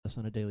us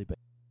on a daily basis.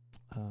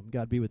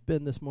 God, be with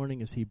Ben this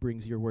morning as he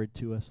brings your word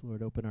to us.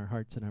 Lord, open our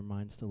hearts and our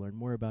minds to learn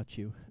more about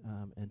you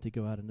and to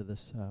go out into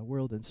this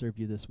world and serve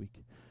you this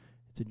week.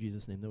 It's in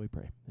Jesus' name that we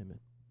pray. Amen.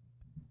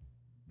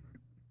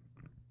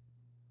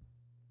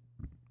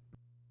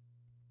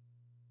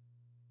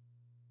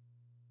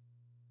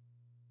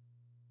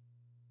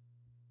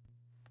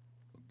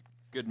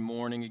 Good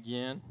morning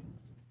again.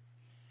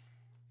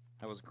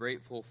 I was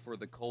grateful for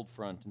the cold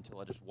front until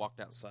I just walked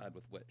outside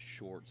with wet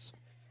shorts.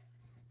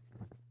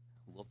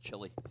 A little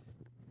chilly.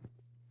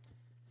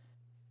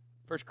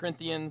 1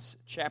 Corinthians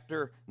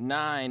chapter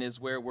 9 is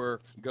where we're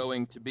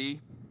going to be.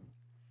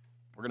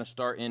 We're going to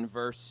start in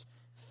verse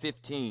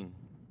 15.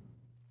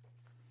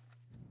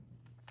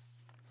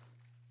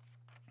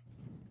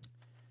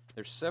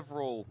 There's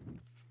several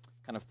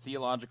kind of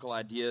theological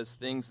ideas,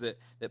 things that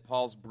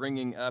Paul's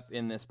bringing up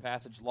in this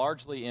passage.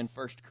 Largely in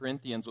 1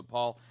 Corinthians, what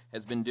Paul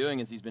has been doing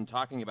is he's been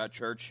talking about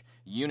church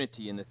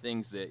unity and the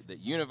things that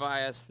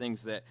unify us,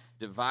 things that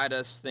divide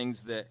us,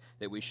 things that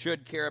we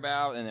should care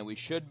about and that we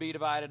should be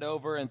divided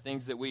over, and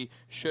things that we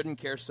shouldn't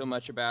care so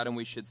much about and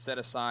we should set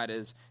aside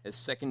as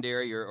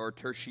secondary or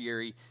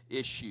tertiary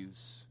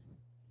issues.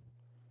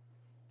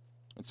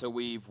 And so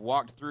we've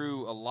walked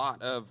through a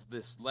lot of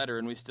this letter,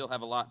 and we still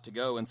have a lot to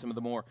go, and some of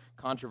the more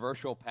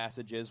controversial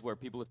passages where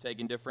people have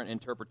taken different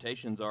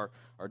interpretations are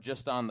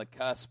just on the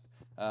cusp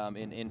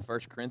in 1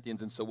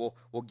 Corinthians, and so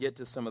we'll get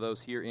to some of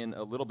those here in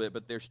a little bit.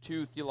 But there's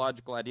two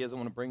theological ideas I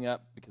want to bring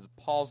up because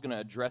Paul's going to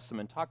address them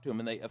and talk to them,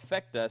 and they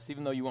affect us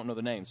even though you won't know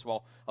the names.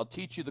 So I'll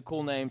teach you the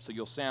cool names so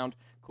you'll sound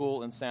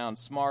cool and sound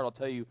smart. I'll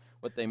tell you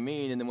what they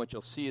mean, and then what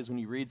you'll see is when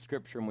you read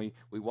Scripture and we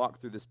walk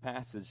through this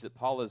passage that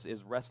Paul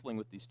is wrestling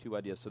with these two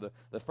ideas. So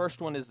the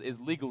first one is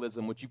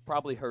legalism, which you've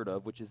probably heard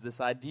of, which is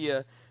this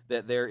idea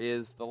that there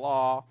is the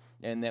law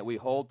and that we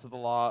hold to the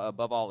law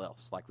above all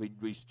else. Like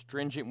we're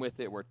stringent with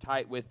it, we're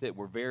tight with it,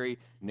 we're very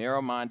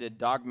narrow-minded,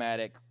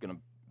 dogmatic, going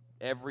to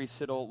every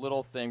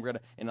little thing.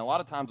 And a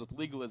lot of times with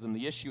legalism,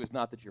 the issue is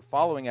not that you're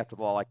following after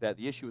the law like that.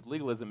 The issue with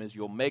legalism is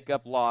you'll make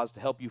up laws to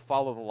help you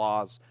follow the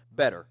laws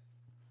better.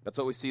 That's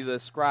what we see the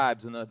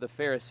scribes and the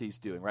Pharisees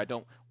doing, right?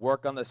 Don't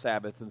work on the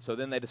Sabbath. And so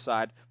then they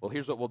decide, well,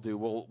 here's what we'll do.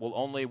 We'll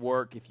only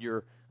work if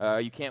you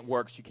can't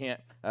work, so you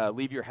can't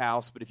leave your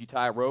house. But if you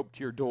tie a rope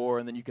to your door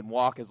and then you can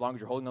walk as long as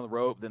you're holding on the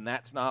rope, then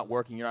that's not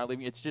working. You're not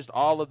leaving. It's just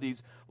all of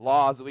these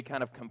laws that we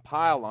kind of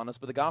compile on us.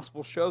 But the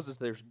gospel shows us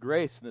there's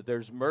grace and that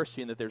there's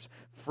mercy and that there's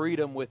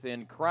freedom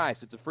within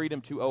Christ. It's a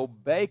freedom to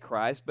obey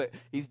Christ, but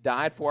he's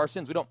died for our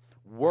sins. We don't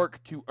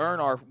work to earn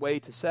our way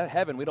to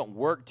heaven. We don't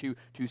work to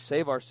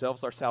save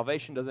ourselves. Our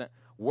salvation doesn't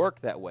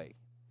work that way.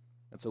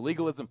 And so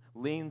legalism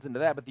leans into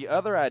that. But the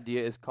other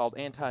idea is called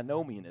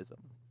antinomianism,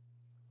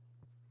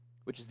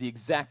 which is the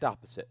exact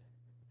opposite,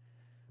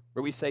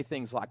 where we say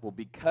things like, well,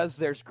 because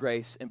there's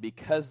grace and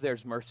because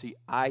there's mercy,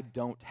 I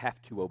don't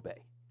have to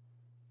obey.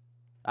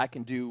 I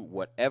can do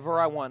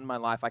whatever I want in my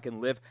life. I can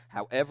live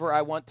however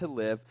I want to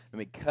live. And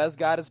because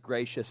God is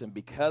gracious and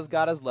because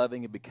God is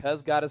loving and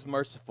because God is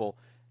merciful,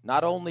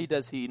 not only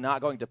does he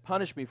not going to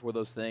punish me for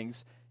those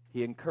things,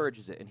 he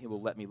encourages it and he will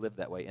let me live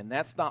that way. And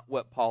that's not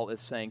what Paul is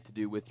saying to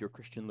do with your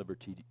Christian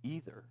liberty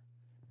either.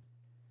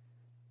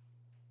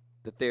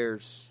 That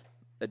there's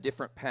a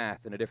different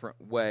path and a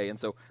different way. And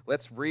so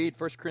let's read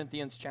 1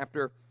 Corinthians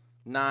chapter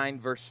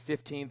 9, verse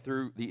 15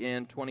 through the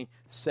end,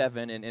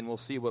 27, and we'll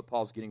see what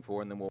Paul's getting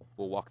for, and then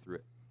we'll walk through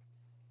it.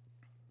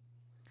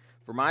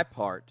 For my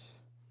part,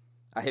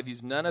 I have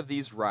used none of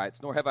these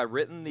rights, nor have I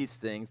written these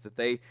things that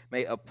they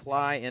may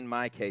apply in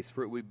my case.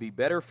 For it would be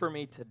better for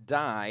me to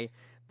die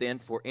than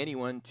for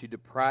anyone to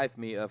deprive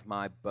me of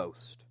my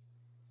boast.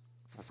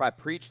 For if I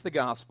preach the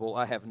gospel,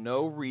 I have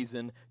no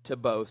reason to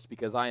boast,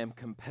 because I am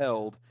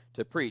compelled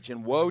to preach.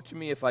 And woe to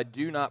me if I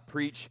do not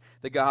preach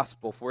the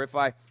gospel. For if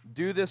I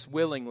do this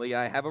willingly,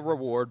 I have a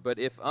reward. But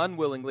if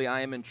unwillingly, I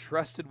am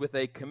entrusted with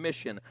a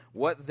commission.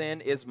 What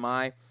then is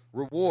my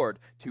reward?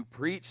 To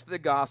preach the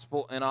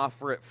gospel and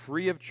offer it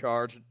free of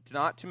charge,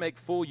 not to make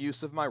full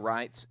use of my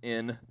rights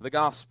in the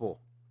gospel.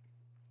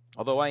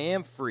 Although I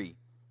am free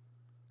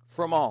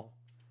from all,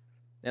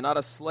 and not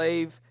a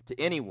slave to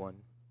anyone,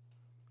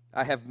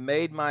 I have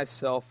made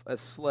myself a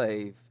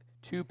slave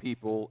to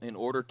people in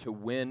order to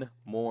win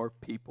more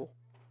people.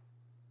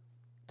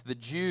 To the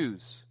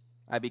Jews,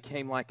 I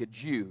became like a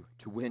Jew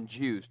to win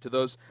Jews. To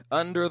those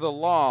under the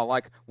law,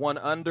 like one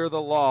under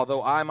the law,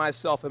 though I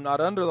myself am not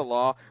under the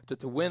law,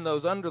 to win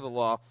those under the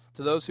law.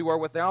 To those who are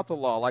without the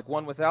law, like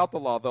one without the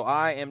law, though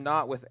I am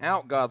not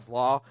without God's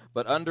law,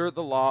 but under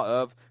the law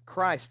of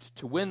Christ,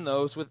 to win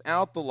those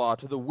without the law.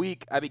 To the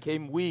weak I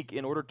became weak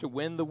in order to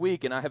win the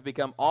weak, and I have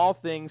become all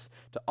things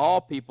to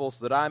all people,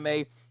 so that I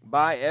may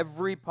by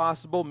every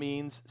possible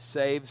means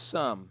save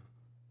some.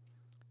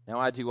 Now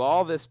I do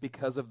all this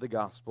because of the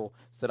gospel,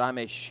 so that I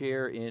may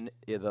share in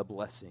the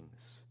blessings.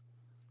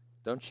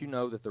 Don't you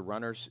know that the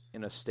runners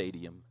in a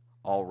stadium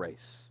all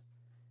race,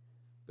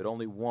 but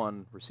only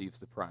one receives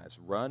the prize.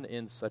 Run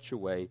in such a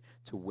way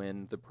to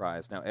win the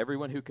prize. Now,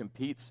 everyone who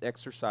competes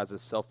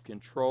exercises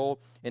self-control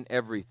in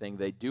everything.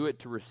 They do it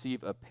to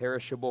receive a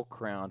perishable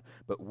crown,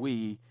 but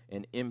we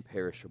an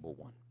imperishable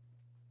one.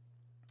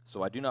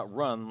 So I do not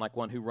run like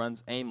one who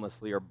runs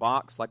aimlessly or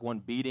box like one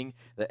beating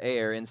the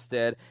air.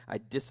 Instead, I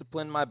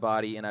discipline my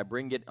body and I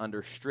bring it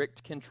under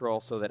strict control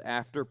so that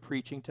after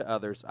preaching to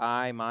others,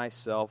 I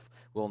myself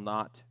will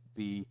not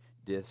be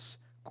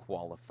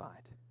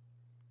disqualified.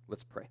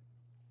 Let's pray.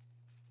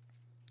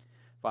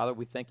 Father,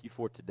 we thank you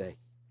for today.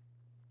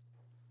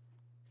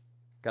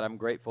 God, I'm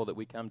grateful that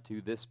we come to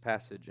this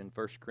passage in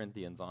 1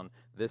 Corinthians on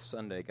this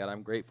Sunday. God,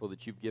 I'm grateful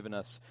that you've given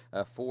us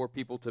 4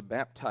 people to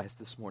baptize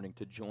this morning,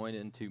 to join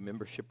into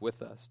membership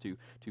with us, to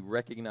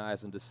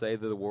recognize and to say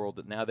to the world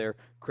that now they're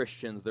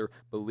Christians, they're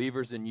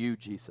believers in you,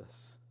 Jesus.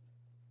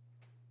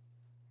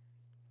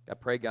 I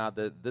pray, God,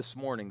 that this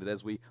morning, that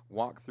as we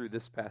walk through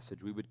this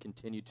passage, we would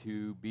continue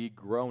to be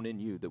grown in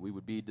you, that we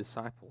would be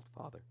discipled,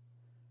 Father.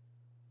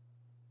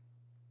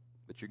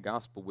 That your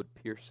gospel would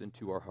pierce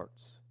into our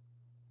hearts.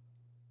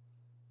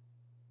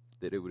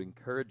 That it would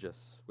encourage us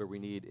where we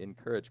need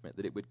encouragement.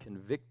 That it would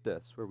convict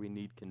us where we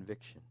need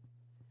conviction.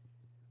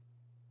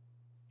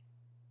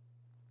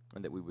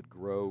 And that we would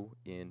grow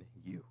in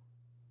you.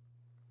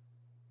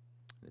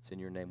 And it's in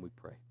your name we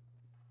pray.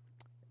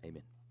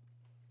 Amen.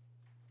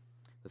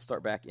 Let's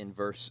start back in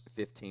verse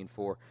 15.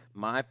 For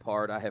my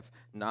part, I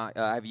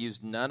have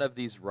used none of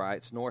these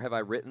rights, nor have I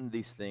written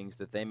these things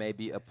that they may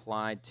be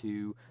applied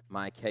to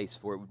my case.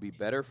 For it would be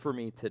better for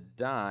me to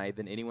die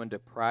than anyone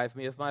deprive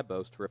me of my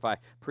boast. For if I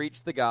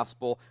preach the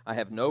gospel, I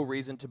have no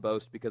reason to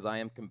boast, because I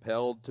am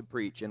compelled to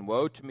preach. And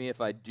woe to me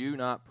if I do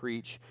not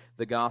preach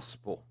the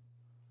gospel.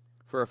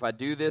 For if I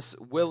do this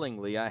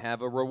willingly, I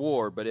have a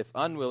reward. But if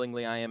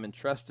unwillingly, I am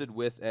entrusted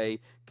with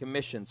a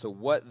commission. So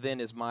what then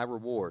is my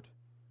reward?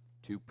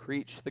 To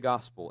preach the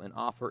gospel and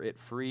offer it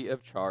free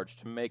of charge,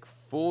 to make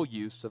full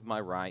use of my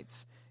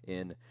rights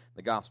in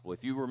the gospel.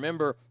 If you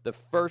remember the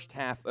first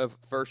half of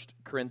 1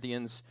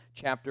 Corinthians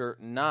chapter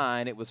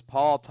 9, it was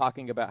Paul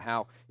talking about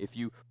how if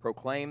you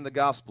proclaim the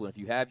gospel and if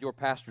you have your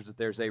pastors, that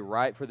there's a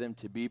right for them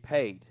to be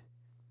paid.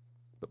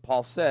 But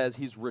Paul says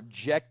he's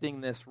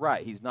rejecting this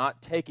right. He's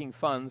not taking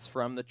funds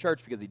from the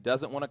church because he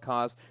doesn't want to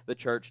cause the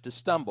church to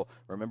stumble.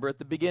 Remember at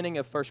the beginning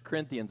of 1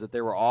 Corinthians that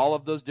there were all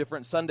of those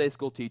different Sunday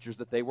school teachers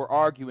that they were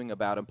arguing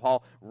about. And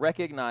Paul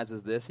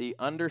recognizes this. He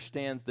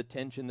understands the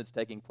tension that's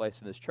taking place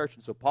in this church.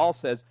 And so Paul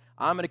says,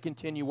 I'm going to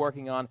continue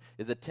working on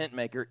as a tent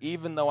maker,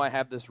 even though I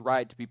have this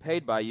right to be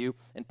paid by you.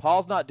 And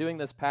Paul's not doing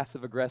this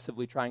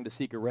passive-aggressively trying to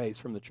seek a raise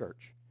from the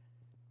church.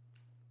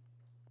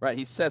 Right,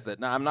 he says that.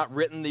 Now, I'm not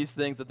written these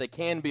things that they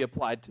can be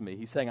applied to me.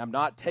 He's saying, I'm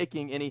not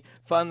taking any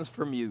funds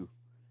from you.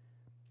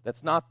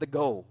 That's not the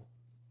goal.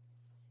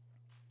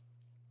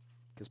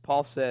 Because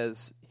Paul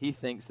says he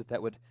thinks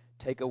that would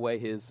take away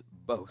his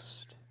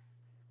boast.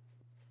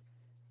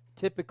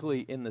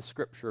 Typically in the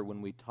Scripture,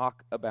 when we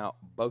talk about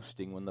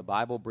boasting, when the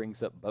Bible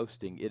brings up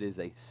boasting, it is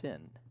a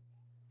sin.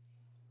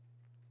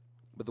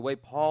 But the way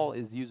Paul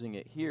is using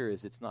it here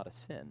is it's not a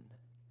sin.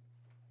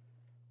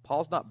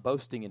 Paul's not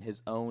boasting in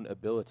his own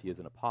ability as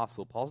an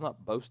apostle. Paul's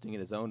not boasting in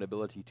his own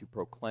ability to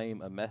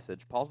proclaim a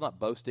message. Paul's not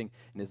boasting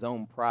in his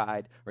own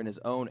pride or in his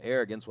own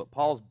arrogance. What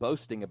Paul's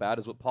boasting about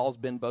is what Paul's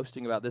been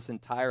boasting about this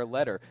entire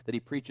letter, that he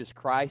preaches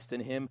Christ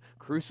and him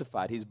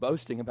crucified. He's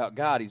boasting about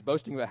God. He's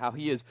boasting about how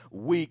he is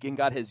weak, and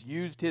God has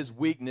used his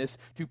weakness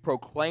to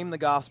proclaim the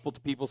gospel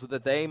to people so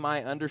that they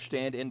might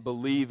understand and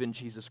believe in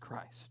Jesus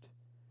Christ.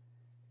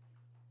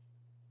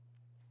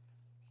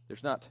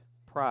 There's not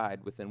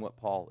pride within what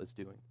Paul is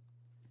doing.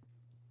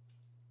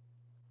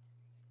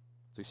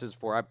 So he says,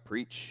 for I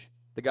preach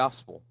the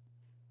gospel.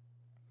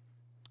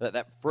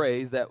 That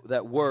phrase,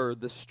 that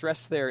word, the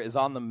stress there is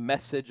on the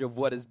message of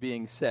what is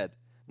being said,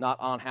 not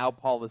on how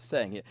Paul is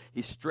saying it.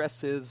 He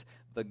stresses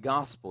the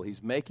gospel.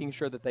 He's making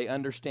sure that they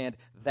understand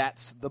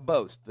that's the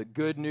boast. The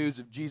good news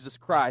of Jesus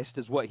Christ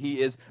is what he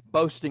is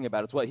boasting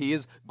about. It's what he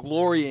is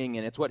glorying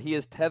in. It's what he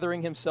is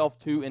tethering himself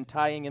to and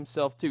tying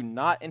himself to,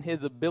 not in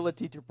his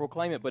ability to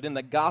proclaim it, but in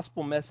the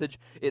gospel message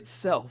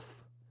itself.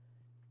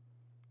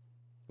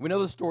 We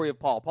know the story of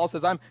Paul. Paul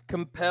says, I'm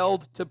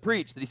compelled to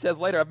preach. That he says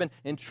later, I've been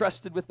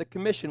entrusted with the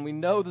commission. We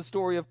know the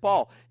story of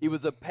Paul. He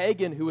was a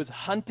pagan who was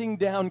hunting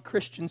down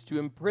Christians to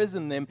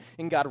imprison them,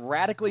 and God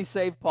radically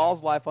saved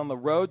Paul's life on the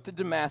road to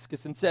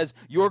Damascus and says,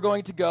 you're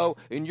going to go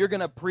and you're going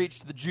to preach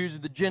to the Jews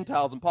and the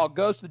Gentiles. And Paul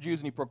goes to the Jews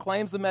and he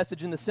proclaims the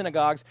message in the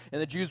synagogues,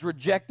 and the Jews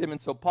reject him.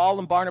 And so Paul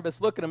and Barnabas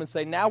look at him and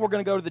say, now we're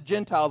going to go to the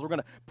Gentiles. We're going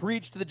to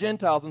preach to the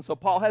Gentiles. And so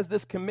Paul has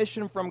this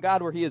commission from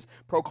God where he is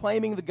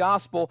proclaiming the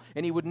gospel,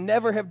 and he would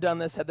never have done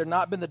this had there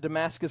not been the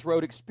Damascus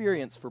Road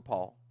experience for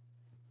Paul.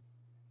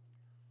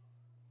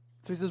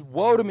 So he says,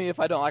 woe to me if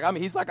I don't.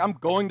 He's like, I'm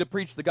going to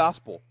preach the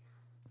gospel.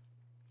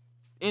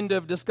 End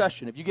of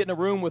discussion. If you get in a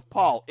room with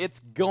Paul, it's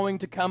going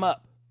to come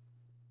up.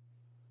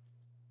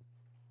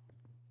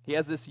 He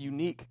has this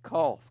unique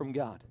call from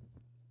God.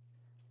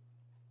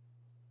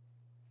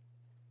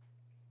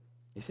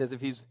 He says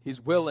if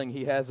he's willing,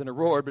 he has an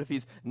reward, but if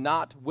he's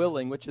not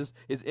willing, which is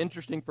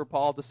interesting for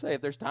Paul to say,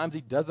 if there's times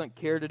he doesn't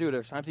care to do it,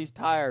 there's times he's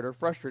tired or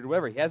frustrated,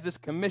 whatever, he has this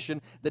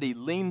commission that he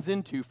leans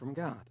into from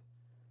God.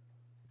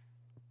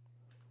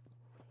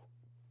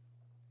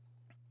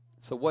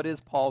 So what is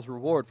Paul's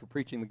reward for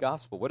preaching the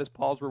gospel? What is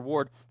Paul's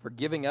reward for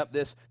giving up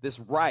this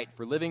right,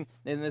 for living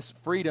in this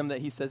freedom that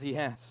he says he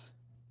has?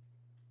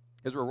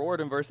 His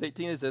reward in verse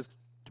 18, it says,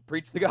 to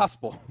preach the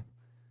gospel.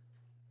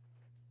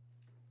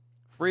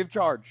 Free of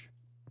charge.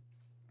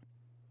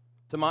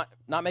 To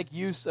not make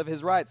use of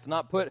his rights, to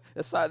not put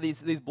aside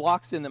these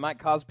blocks in that might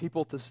cause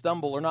people to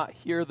stumble or not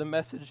hear the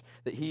message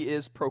that he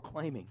is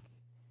proclaiming.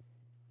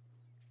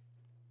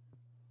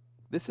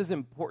 This is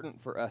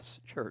important for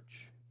us,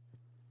 church.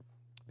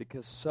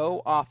 Because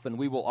so often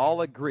we will all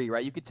agree,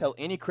 right? You could tell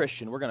any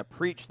Christian, we're going to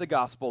preach the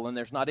gospel, and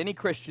there's not any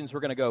Christians who are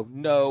going to go,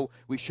 no,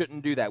 we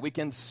shouldn't do that. We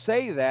can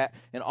say that,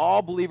 and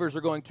all believers are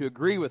going to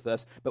agree with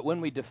us, but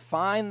when we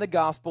define the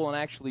gospel and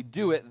actually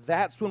do it,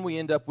 that's when we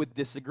end up with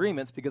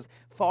disagreements, because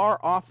far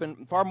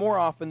more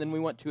often than we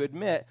want to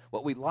admit,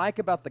 what we like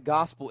about the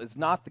gospel is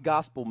not the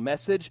gospel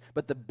message,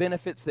 but the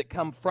benefits that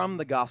come from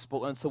the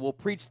gospel, and so we'll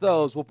preach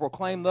those, we'll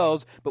proclaim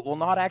those, but we'll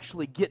not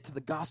actually get to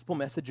the gospel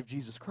message of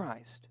Jesus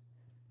Christ.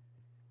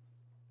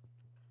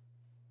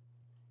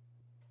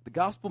 The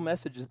gospel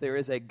message is there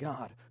is a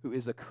God who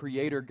is a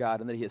creator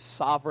God and that he is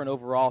sovereign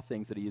over all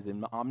things, that he is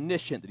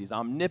omniscient, that he's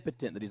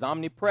omnipotent, that he's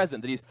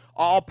omnipresent, that he's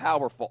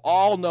all-powerful,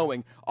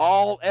 all-knowing,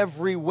 all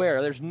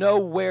everywhere. There's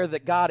nowhere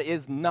that God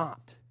is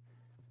not.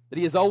 That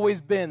he has always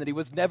been, that he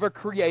was never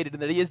created,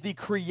 and that he is the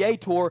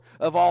creator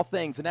of all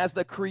things. And as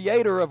the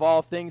creator of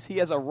all things, he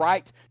has a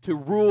right to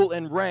rule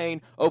and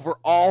reign over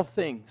all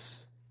things.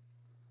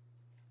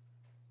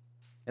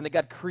 And that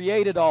God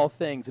created all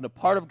things, and a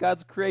part of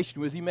God's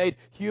creation was he made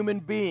human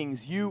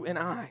beings, you and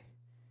I.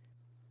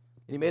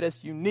 And he made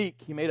us unique.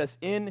 He made us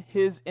in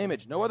his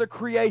image. No other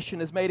creation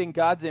is made in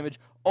God's image,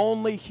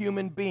 only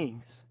human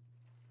beings.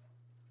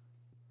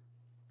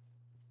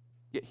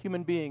 Yet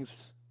human beings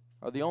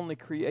are the only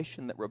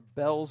creation that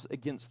rebels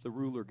against the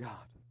ruler God.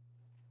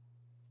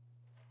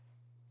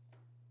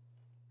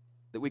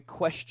 That we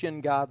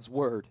question God's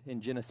word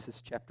in Genesis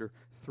chapter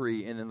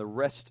 3, and then the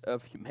rest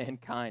of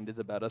mankind is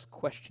about us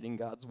questioning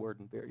God's word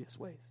in various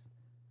ways.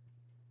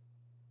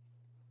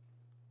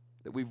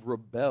 That we've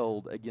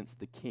rebelled against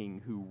the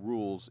king who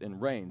rules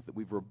and reigns. That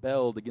we've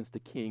rebelled against a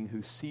king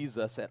who sees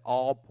us at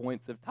all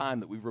points of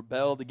time. That we've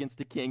rebelled against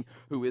a king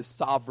who is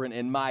sovereign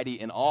and mighty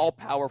and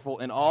all-powerful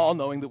and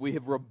all-knowing. That we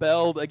have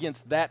rebelled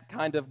against that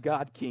kind of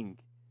God-king.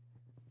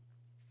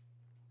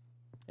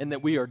 And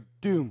that we are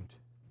doomed.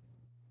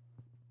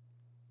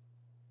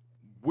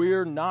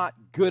 We're not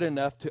good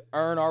enough to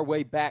earn our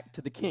way back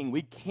to the king.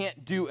 We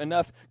can't do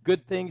enough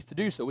good things to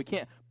do so. We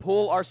can't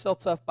pull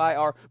ourselves up by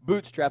our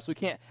bootstraps. We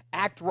can't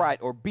act right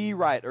or be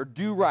right or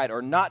do right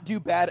or not do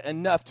bad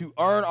enough to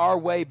earn our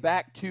way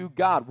back to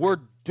God. We're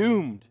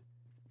doomed.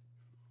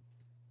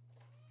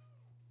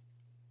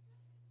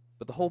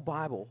 But the whole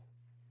Bible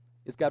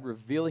is God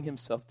revealing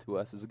himself to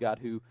us as a God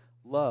who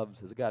loves,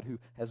 as a God who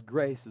has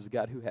grace, as a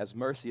God who has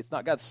mercy. It's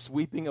not God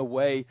sweeping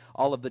away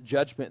all of the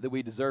judgment that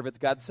we deserve. It's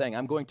God saying,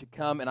 I'm going to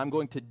come and I'm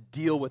going to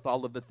deal with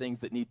all of the things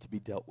that need to be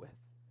dealt with.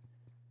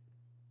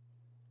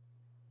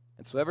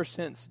 And so ever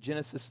since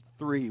Genesis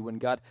 3, when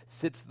God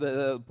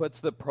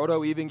puts the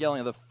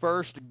proto-evangelion, the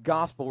first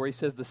gospel, where he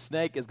says the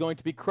snake is going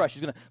to be crushed.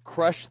 He's going to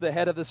crush the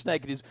head of the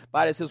snake. And he's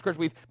by his crushed.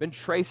 We've been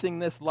tracing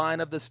this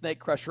line of the snake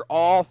crusher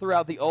all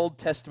throughout the Old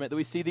Testament. That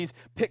we see these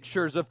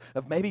pictures of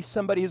maybe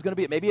somebody who's going to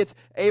be it. Maybe it's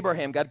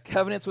Abraham. God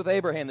covenants with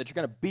Abraham that you're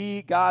going to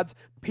be God's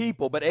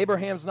people. But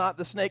Abraham's not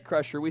the snake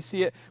crusher. We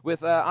see it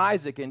with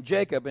Isaac and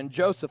Jacob and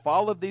Joseph.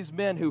 All of these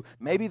men who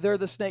maybe they're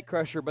the snake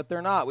crusher, but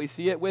they're not. We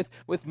see it with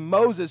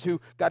Moses,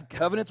 who God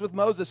covenants with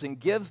Moses and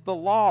gives the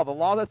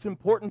law that's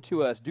important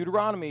to us.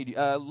 Deuteronomy,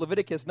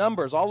 Leviticus,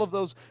 Numbers, all of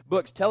those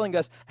books telling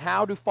us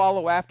how to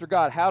follow after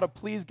God, how to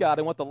please God.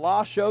 And what the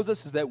law shows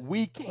us is that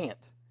we can't.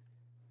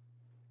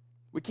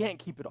 We can't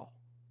keep it all.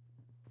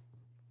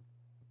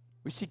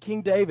 We see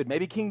King David.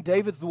 Maybe King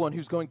David's the one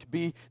who's going to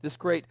be this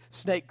great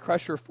snake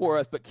crusher for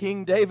us. But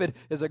King David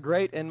is a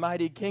great and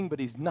mighty king, but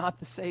he's not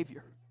the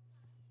Savior.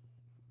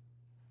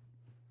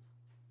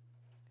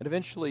 And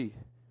eventually,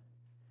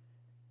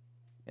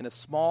 in a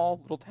small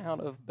little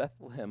town of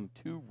Bethlehem,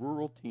 2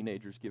 rural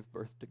teenagers give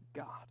birth to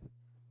God.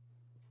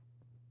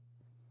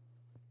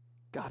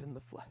 God in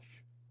the flesh.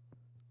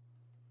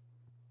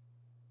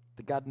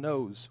 That God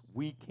knows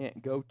we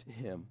can't go to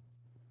him,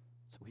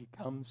 so he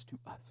comes to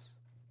us.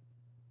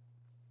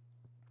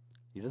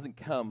 He doesn't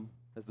come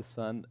as the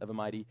son of a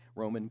mighty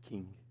Roman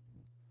king.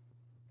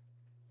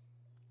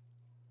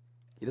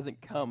 He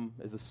doesn't come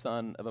as the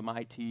son of a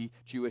mighty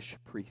Jewish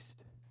priest.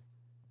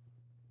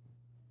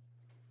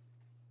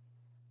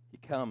 He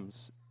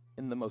comes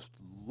in the most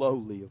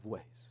lowly of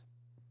ways.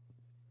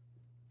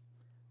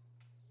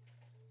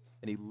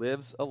 And he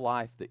lives a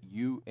life that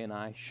you and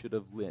I should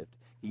have lived.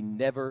 He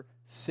never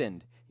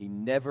sinned. He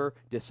never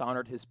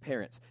dishonored his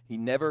parents. He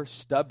never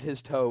stubbed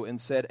his toe and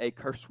said a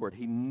curse word.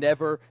 He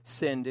never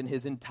sinned in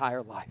his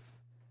entire life.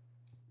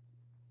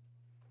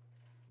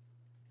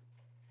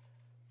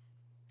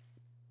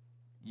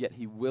 Yet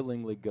he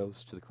willingly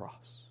goes to the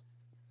cross.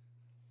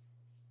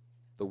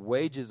 The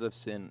wages of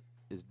sin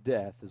is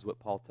death, is what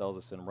Paul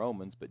tells us in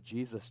Romans, but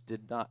Jesus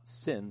did not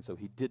sin, so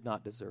he did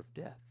not deserve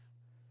death.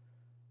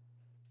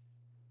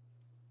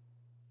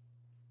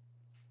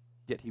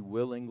 Yet he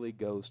willingly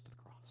goes to the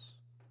cross.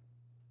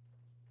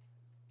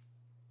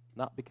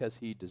 Not because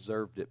he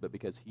deserved it, but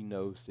because he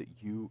knows that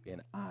you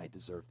and I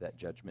deserve that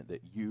judgment,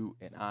 that you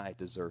and I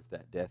deserve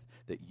that death,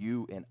 that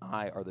you and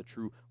I are the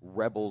true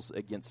rebels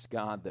against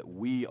God, that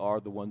we are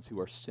the ones who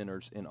are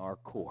sinners in our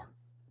core.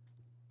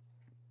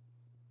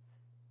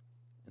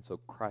 And so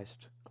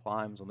Christ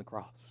climbs on the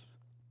cross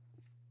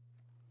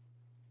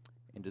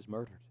and is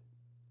murdered.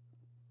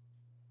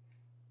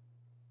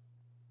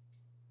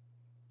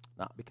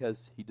 Not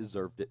because he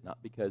deserved it, not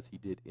because he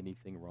did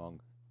anything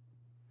wrong,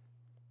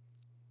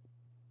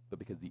 but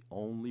because the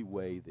only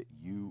way that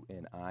you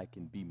and I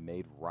can be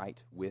made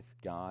right with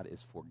God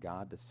is for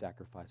God to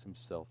sacrifice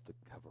himself to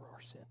cover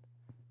our sin.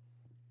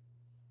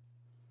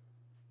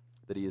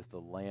 That he is the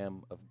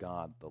Lamb of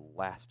God, the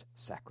last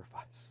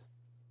sacrifice.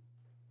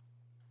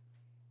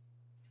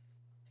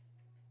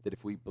 That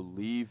if we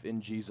believe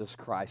in Jesus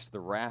Christ, the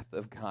wrath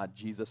of God,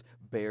 Jesus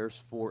bears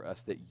for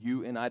us that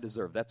you and I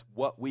deserve. That's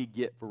what we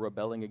get for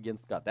rebelling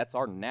against God. That's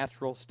our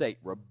natural state,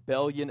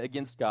 rebellion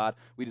against God.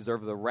 We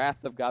deserve the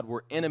wrath of God.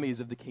 We're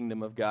enemies of the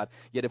kingdom of God.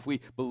 Yet if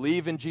we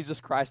believe in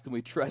Jesus Christ and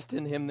we trust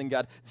in him, then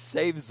God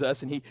saves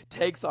us and he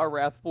takes our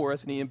wrath for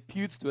us and he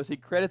imputes to us, he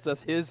credits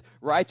us his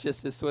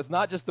righteousness. So it's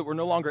not just that we're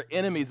no longer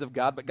enemies of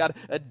God, but God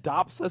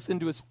adopts us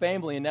into his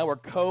family and now we're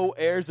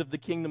co-heirs of the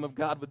kingdom of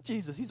God with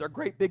Jesus. He's our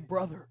great big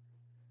brother.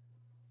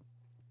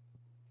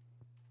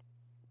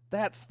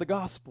 That's the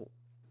gospel.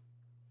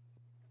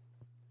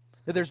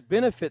 There's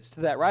benefits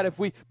to that, right? If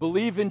we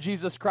believe in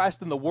Jesus Christ,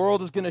 then the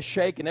world is going to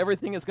shake and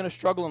everything is going to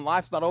struggle and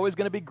life's not always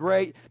going to be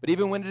great. But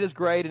even when it is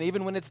great and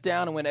even when it's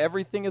down and when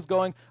everything is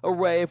going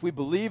away, if we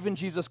believe in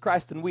Jesus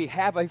Christ, then we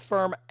have a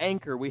firm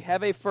anchor. We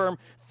have a firm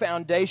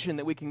foundation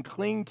that we can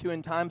cling to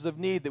in times of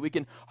need, that we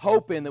can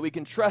hope in, that we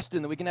can trust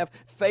in, that we can have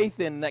faith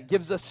in, and that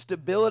gives us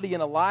stability in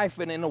a life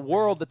and in a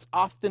world that's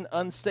often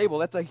unstable.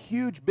 That's a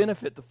huge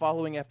benefit to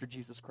following after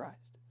Jesus Christ.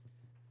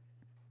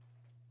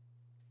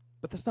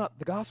 But that's not,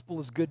 the gospel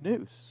is good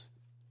news.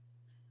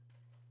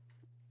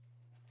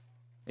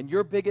 And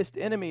your biggest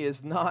enemy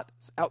is not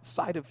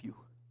outside of you.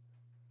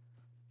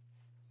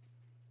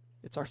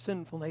 It's our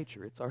sinful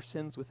nature. It's our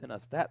sins within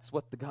us. That's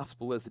what the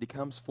gospel is, that he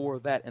comes for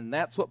that. And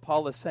that's what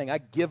Paul is saying. I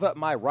give up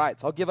my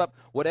rights. I'll give up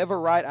whatever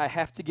right I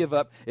have to give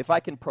up if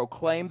I can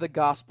proclaim the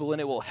gospel, and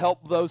it will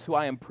help those who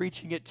I am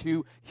preaching it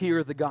to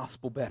hear the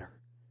gospel better.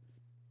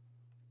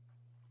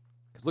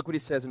 Because look what he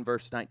says in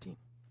verse 19.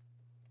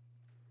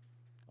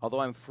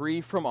 Although I'm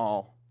free from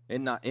all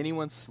and not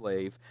anyone's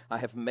slave, I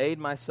have made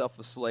myself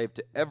a slave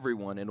to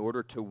everyone in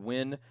order to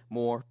win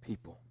more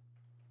people.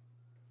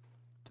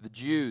 To the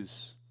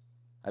Jews,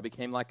 I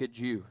became like a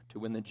Jew to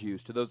win the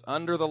Jews. To those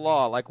under the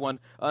law, like one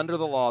under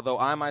the law, though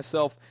I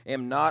myself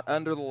am not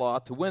under the law,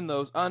 to win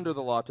those under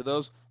the law. To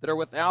those that are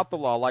without the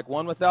law, like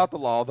one without the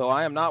law, though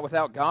I am not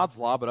without God's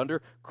law, but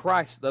under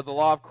Christ, the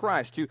law of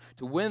Christ.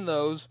 To win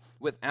those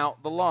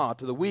without the law.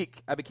 To the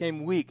weak, I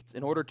became weak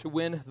in order to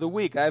win the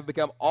weak. I have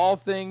become all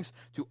things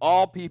to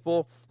all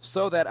people,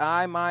 so that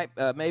I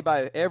may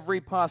by every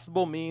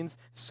possible means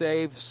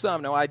save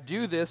some. Now I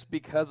do this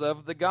because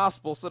of the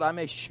gospel, so that I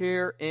may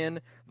share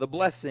in the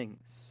blessings.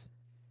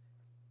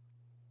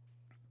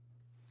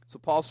 So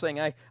Paul's saying,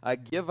 I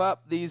give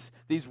up these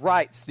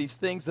rights, these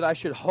things that I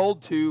should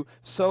hold to,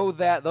 so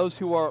that those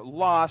who are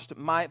lost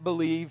might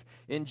believe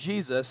in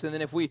Jesus. And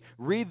then if we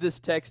read this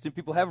text, and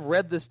people have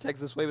read this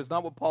text this way, but it's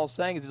not what Paul's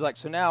saying, is he's like,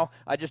 so now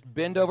I just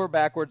bend over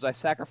backwards, I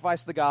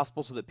sacrifice the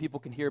gospel so that people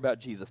can hear about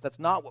Jesus. That's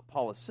not what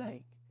Paul is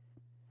saying.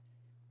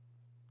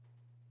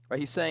 Right?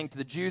 He's saying to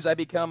the Jews, I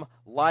become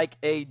like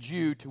a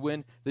Jew to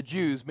win the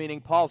Jews, meaning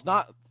Paul's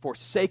not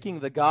forsaking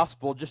the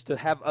gospel just to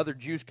have other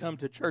Jews come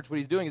to church. What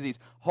he's doing is he's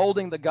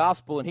holding the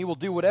gospel, and he will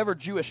do whatever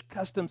Jewish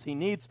customs he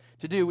needs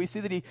to do. We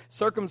see that he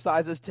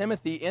circumcises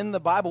Timothy in the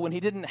Bible when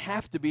he didn't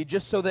have to be,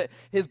 just so that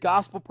his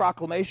gospel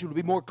proclamation would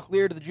be more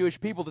clear to the Jewish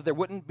people, that there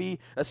wouldn't be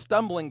a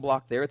stumbling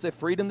block there. It's a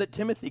freedom that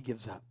Timothy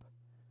gives up.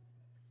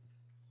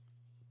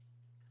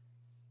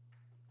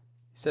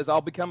 He says,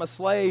 I'll become a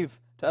slave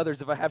to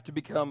others if I have to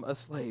become a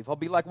slave. I'll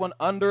be like one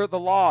under the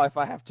law if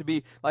I have to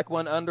be like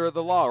one under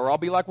the law. Or I'll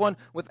be like one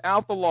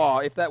without the law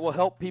if that will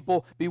help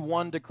people be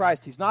won to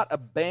Christ. He's not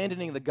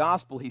abandoning the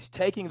gospel. He's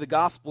taking the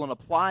gospel and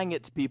applying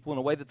it to people in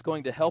a way that's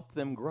going to help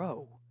them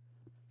grow.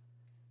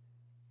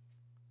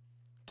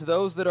 To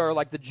those that are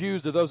like the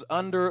Jews or those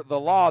under the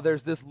law,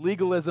 there's this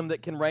legalism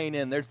that can reign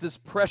in. There's this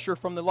pressure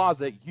from the laws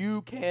that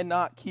you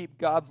cannot keep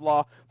God's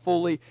law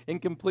fully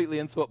and completely.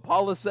 And so what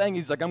Paul is saying,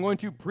 he's like, I'm going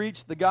to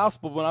preach the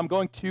gospel, but I'm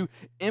going to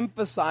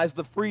emphasize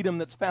the freedom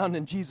that's found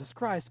in Jesus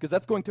Christ, because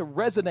that's going to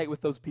resonate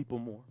with those people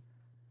more.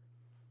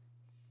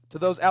 to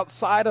those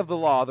outside of the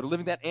law that are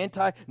living that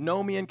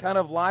antinomian kind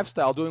of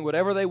lifestyle, doing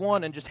whatever they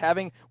want and just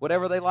having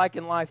whatever they like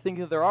in life,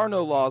 thinking that there are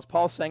no laws.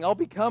 Paul's saying, I'll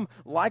become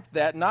like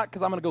that, not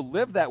because I'm going to go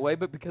live that way,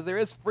 but because there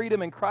is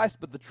freedom in Christ.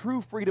 But the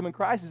true freedom in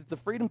Christ is it's a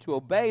freedom to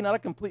obey, not a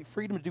complete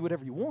freedom to do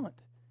whatever you want.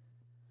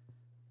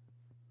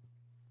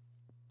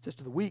 It says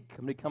to the weak,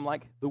 I'm going to become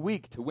like the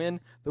weak to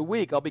win the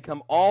weak. I'll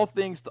become all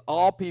things to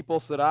all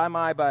people so that I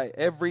might, by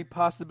every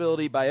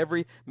possibility, by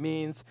every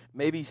means,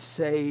 maybe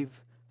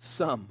save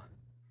some.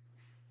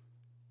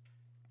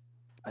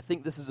 I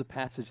think this is a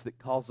passage that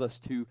calls us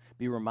to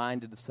be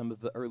reminded of some of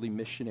the early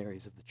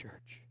missionaries of the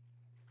church.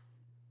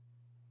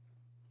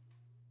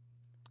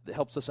 That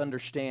helps us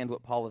understand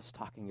what Paul is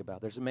talking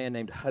about. There's a man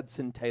named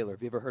Hudson Taylor.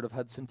 Have you ever heard of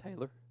Hudson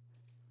Taylor?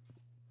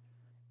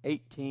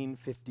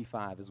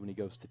 1855 is when he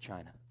goes to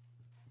China.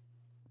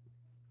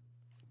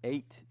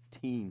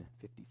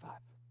 1855.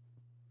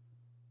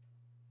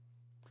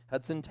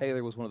 Hudson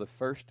Taylor was one of the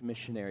first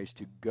missionaries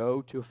to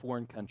go to a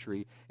foreign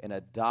country and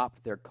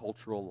adopt their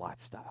cultural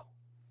lifestyle.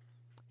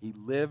 He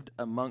lived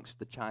amongst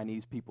the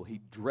Chinese people.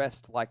 He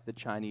dressed like the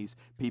Chinese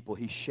people.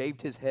 He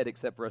shaved his head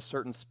except for a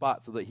certain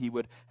spot so that he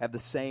would have the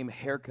same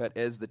haircut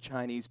as the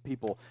Chinese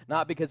people.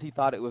 Not because he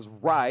thought it was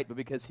right, but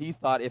because he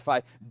thought if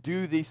I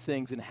do these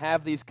things and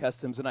have these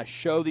customs and I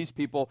show these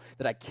people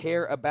that I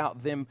care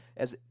about them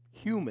as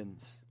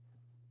humans,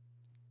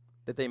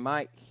 that they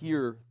might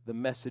hear the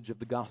message of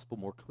the gospel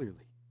more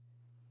clearly.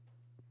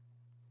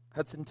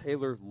 Hudson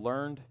Taylor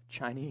learned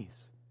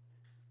Chinese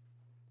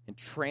and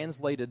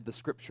translated the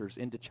scriptures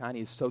into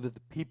Chinese so that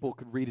the people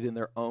could read it in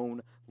their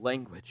own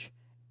language.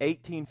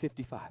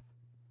 1855.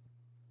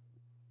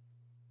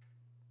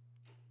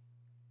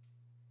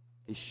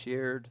 He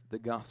shared the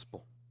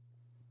gospel.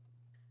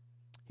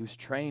 He was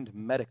trained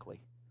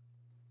medically.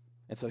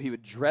 And so he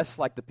would dress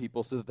like the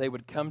people so that they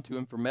would come to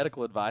him for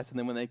medical advice. And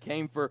then when they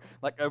came for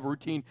like a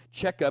routine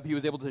checkup, he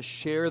was able to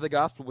share the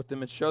gospel with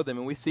them and show them.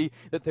 And we see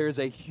that there is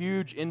a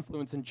huge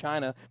influence in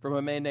China from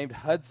a man named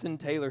Hudson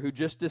Taylor who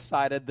just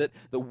decided that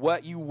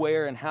what you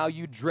wear and how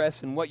you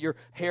dress and what your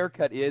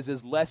haircut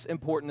is less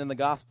important than the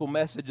gospel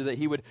message, that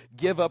he would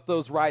give up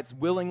those rights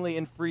willingly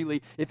and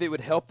freely if it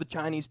would help the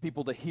Chinese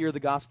people to hear the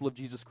gospel of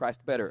Jesus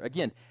Christ better.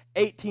 Again,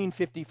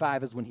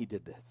 1855 is when he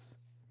did this.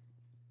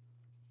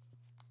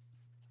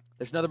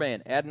 There's another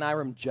man,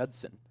 Adoniram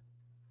Judson.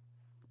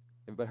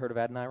 Everybody heard of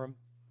Adoniram?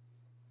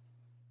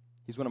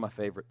 He's one of my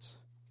favorites.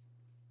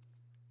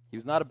 He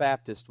was not a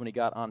Baptist when he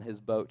got on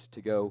his boat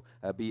to go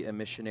be a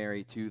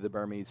missionary to the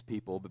Burmese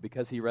people, but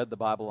because he read the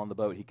Bible on the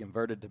boat, he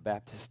converted to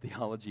Baptist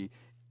theology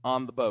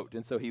on the boat.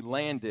 And so he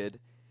landed,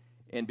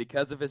 and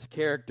because of his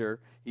character,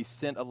 he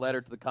sent a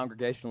letter to the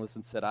Congregationalists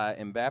and said, I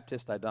am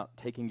Baptist, I'm not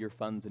taking your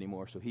funds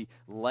anymore. So he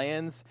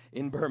lands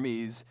in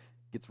Burmese,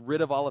 gets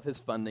rid of all of his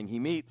funding. He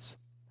meets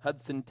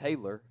Hudson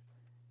Taylor,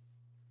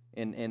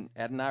 and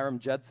Adoniram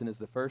Judson is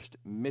the first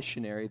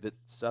missionary that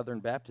Southern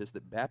Baptists,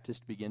 that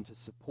Baptists begin to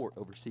support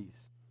overseas.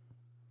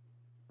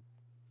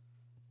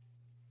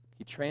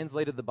 He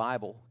translated the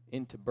Bible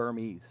into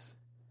Burmese.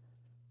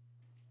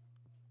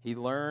 He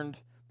learned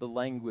the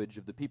language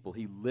of the people.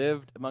 He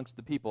lived amongst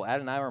the people.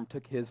 Adoniram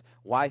took his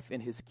wife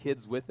and his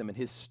kids with him, and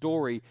his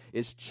story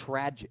is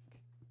tragic.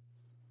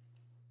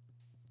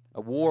 A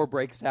war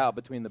breaks out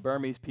between the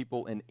Burmese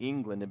people and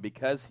England, and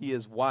because he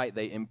is white,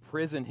 they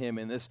imprison him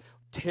in this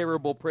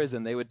terrible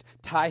prison. They would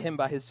tie him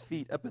by his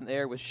feet up in the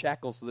air with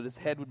shackles so that his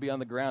head would be on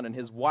the ground, and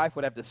his wife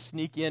would have to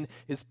sneak in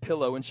his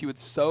pillow, and she would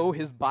sew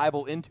his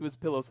Bible into his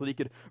pillow so that he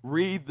could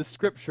read the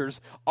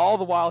scriptures. All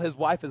the while, his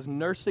wife is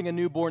nursing a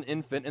newborn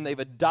infant, and they've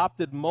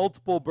adopted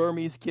multiple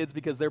Burmese kids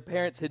because their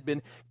parents had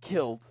been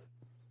killed.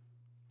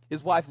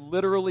 His wife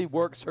literally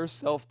works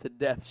herself to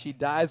death. She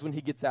dies when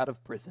he gets out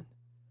of prison.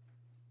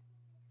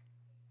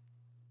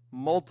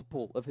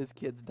 Multiple of his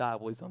kids die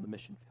while he's on the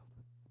mission field.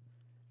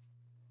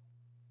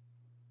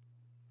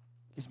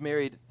 He's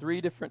married 3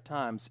 different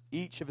times.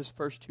 Each of his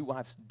first 2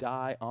 wives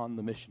die on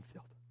the mission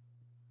field.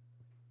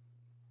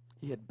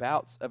 He had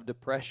bouts of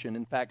depression.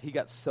 In fact, he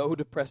got so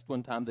depressed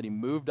one time that he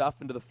moved off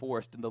into the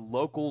forest, and the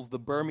locals, the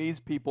Burmese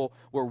people,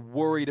 were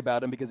worried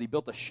about him because he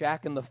built a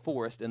shack in the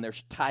forest, and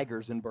there's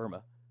tigers in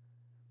Burma.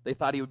 They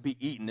thought he would be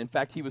eaten. In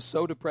fact, he was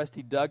so depressed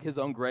he dug his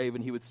own grave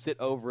and he would sit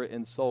over it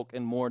and sulk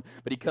and mourn.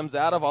 But he comes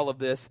out of all of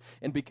this,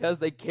 and because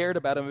they cared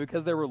about him,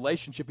 because of their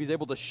relationship, he's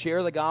able to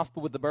share the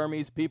gospel with the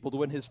Burmese people. To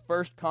when his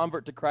first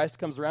convert to Christ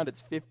comes around,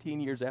 it's 15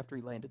 years after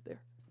he landed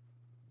there.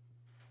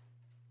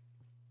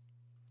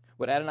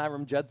 What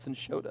Adoniram Judson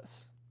showed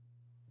us,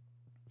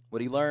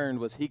 what he learned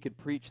was he could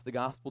preach the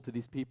gospel to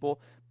these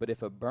people, but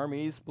if a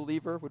Burmese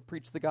believer would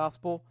preach the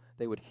gospel,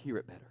 they would hear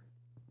it better.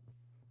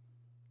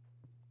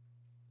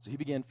 So he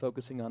began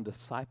focusing on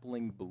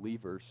discipling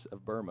believers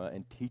of Burma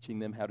and teaching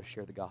them how to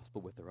share the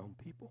gospel with their own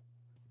people.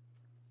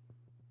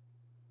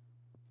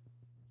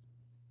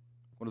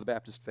 One of the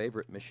Baptist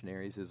favorite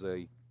missionaries is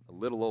a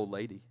little old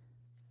lady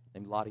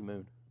named Lottie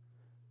Moon.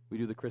 We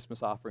do the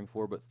Christmas offering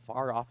for her, but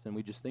far often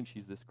we just think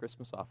she's this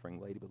Christmas offering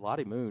lady. But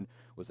Lottie Moon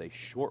was a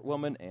short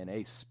woman and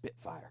a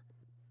spitfire.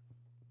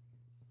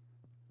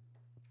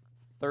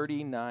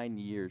 39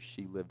 years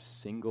she lived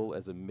single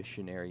as a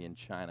missionary in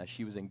China.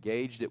 She was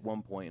engaged at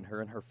one point, and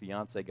her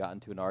fiance got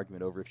into an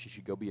argument over if she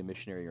should go be a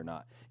missionary or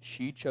not.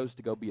 She chose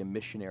to go be a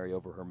missionary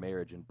over her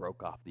marriage and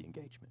broke off the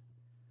engagement.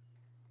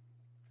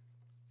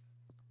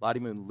 Lottie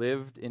Moon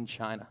lived in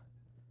China.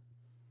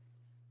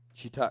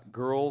 She taught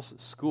girls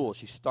school.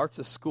 She starts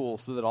a school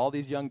so that all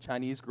these young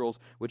Chinese girls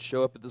would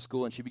show up at the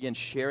school, and she began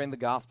sharing the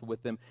gospel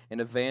with them and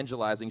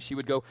evangelizing. She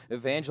would go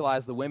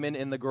evangelize the women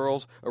and the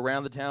girls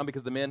around the town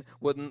because the men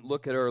wouldn't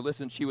look at her or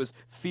listen. She was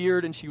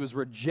feared and she was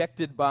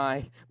rejected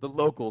by the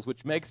locals,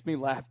 which makes me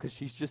laugh because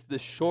she's just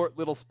this short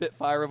little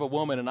spitfire of a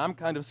woman, and I'm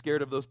kind of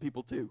scared of those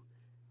people too.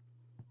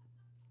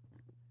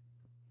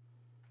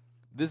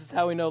 This is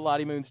how we know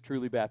Lottie Moon's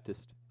truly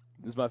Baptist.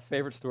 This is my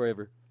favorite story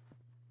ever.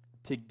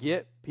 To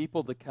get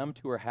people to come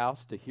to her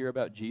house to hear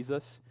about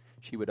Jesus,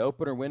 she would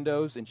open her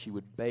windows and she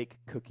would bake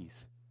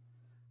cookies.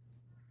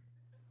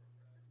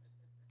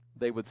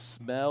 They would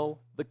smell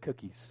the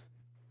cookies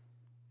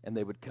and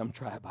they would come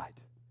try a bite.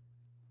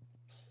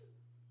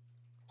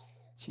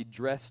 She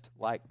dressed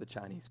like the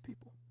Chinese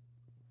people.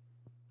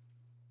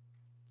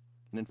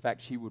 And in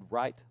fact, she would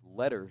write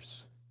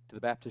letters to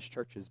the Baptist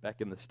churches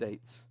back in the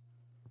States.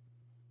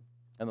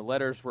 And the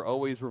letters were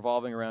always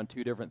revolving around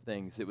two different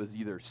things. It was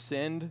either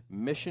send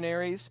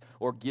missionaries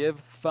or give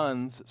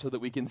funds so that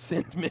we can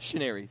send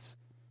missionaries.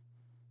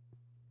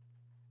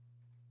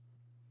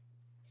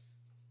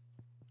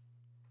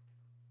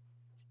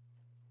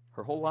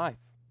 Her whole life,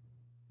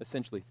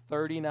 essentially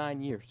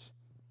 39 years.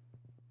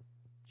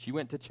 She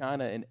went to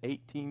China in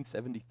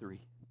 1873.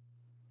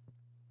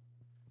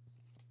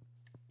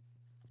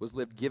 Was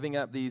lived giving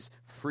up these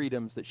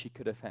freedoms that she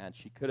could have had.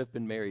 She could have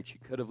been married. She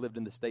could have lived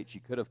in the States.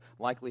 She could have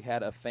likely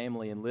had a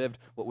family and lived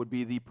what would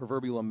be the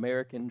proverbial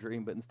American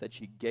dream, but instead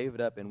she gave it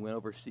up and went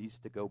overseas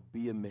to go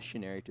be a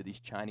missionary to these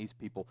Chinese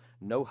people.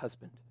 No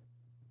husband.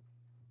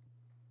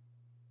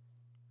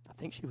 I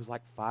think she was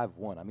like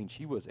 5'1". I mean,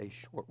 she was a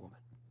short woman.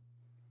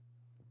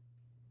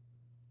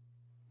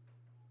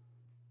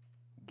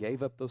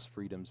 Gave up those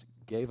freedoms,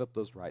 gave up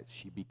those rights.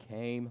 She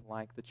became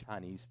like the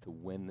Chinese to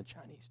win the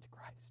Chinese to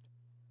Christ.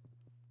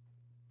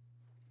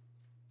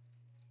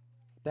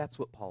 That's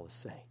what Paul is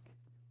saying.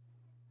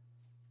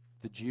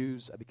 The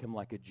Jews, I become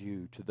like a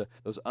Jew. To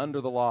those under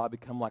the law, I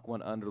become like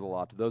one under the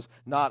law. To those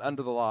not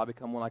under the law, I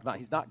become one like not.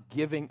 He's not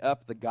giving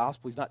up the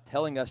gospel. He's not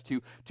telling us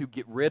to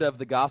get rid of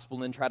the gospel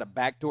and then try to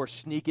backdoor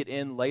sneak it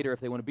in later if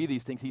they want to be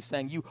these things. He's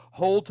saying you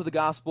hold to the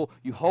gospel,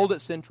 you hold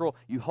it central,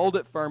 you hold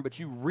it firm, but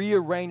you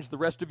rearrange the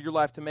rest of your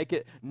life to make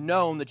it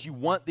known that you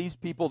want these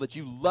people, that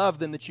you love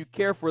them, that you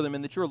care for them,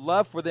 and that your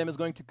love for them is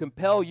going to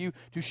compel you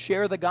to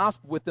share the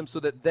gospel with them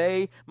so that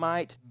they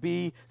might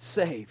be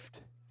saved.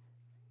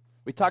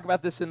 We talk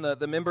about this in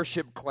the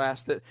membership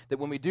class, that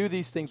when we do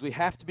these things, we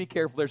have to be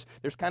careful.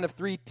 There's kind of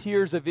three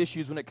tiers of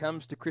issues when it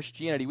comes to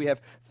Christianity. We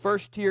have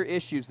first-tier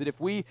issues, that if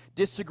we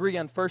disagree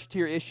on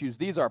first-tier issues,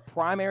 these are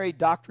primary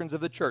doctrines of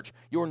the church.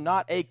 You're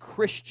not a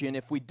Christian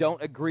if we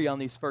don't agree on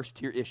these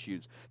first-tier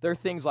issues. There are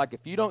things like,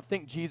 if you don't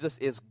think Jesus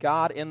is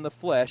God in the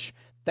flesh,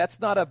 that's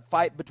not a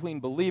fight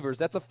between believers.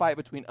 That's a fight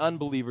between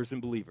unbelievers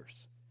and believers.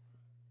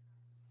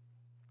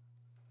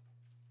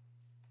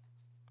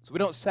 So we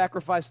don't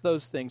sacrifice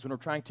those things when we're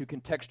trying to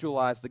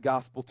contextualize the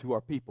gospel to our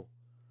people.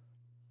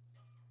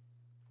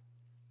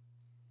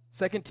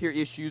 Second-tier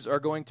issues are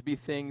going to be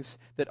things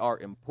that are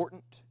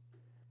important,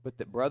 but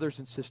that brothers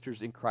and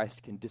sisters in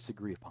Christ can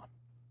disagree upon.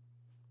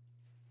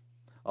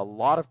 A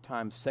lot of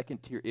times,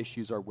 second-tier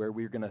issues are where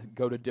we're going to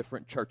go to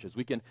different churches.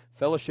 We can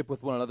fellowship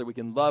with one another, we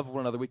can love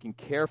one another, we can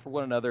care for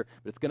one another,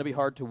 but it's going to be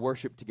hard to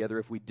worship together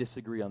if we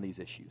disagree on these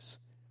issues.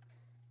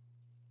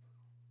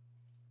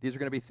 These are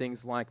going to be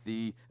things like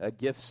the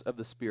gifts of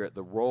the Spirit,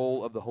 the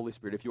role of the Holy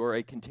Spirit. If you are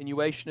a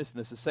continuationist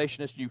and a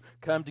cessationist, you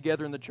come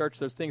together in the church,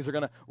 those things are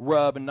going to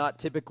rub and not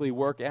typically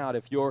work out.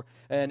 If you're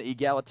an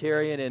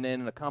egalitarian and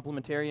in a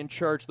complementarian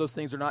church, those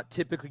things are not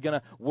typically going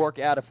to work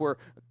out if we're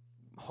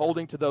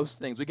holding to those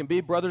things. We can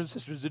be brothers and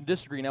sisters and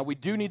disagree. Now, we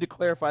do need to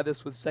clarify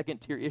this with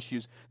second-tier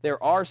issues.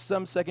 There are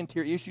some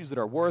second-tier issues that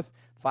are worth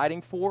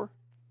fighting for,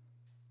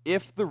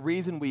 if the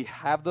reason we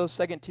have those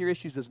second-tier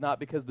issues is not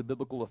because of the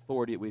biblical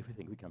authority that we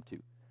think we come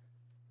to.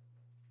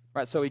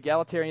 Right, so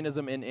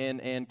egalitarianism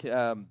and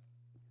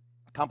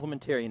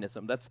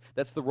complementarianism,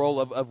 that's the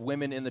role of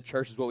women in the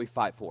church is what we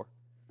fight for.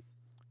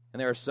 And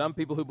there are some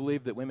people who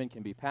believe that women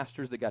can be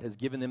pastors, that God has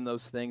given them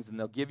those things, and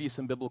they'll give you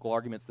some biblical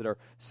arguments that are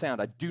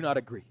sound. I do not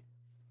agree.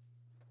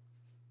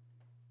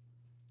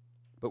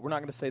 But we're not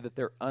going to say that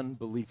they're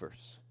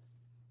unbelievers.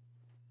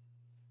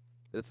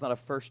 That it's not a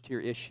first-tier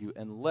issue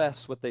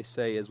unless what they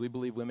say is we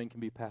believe women can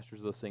be pastors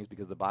of those things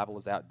because the Bible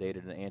is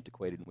outdated and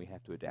antiquated and we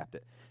have to adapt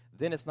it.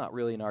 Then it's not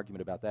really an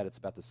argument about that. It's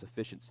about the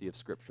sufficiency of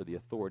Scripture, the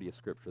authority of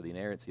Scripture, the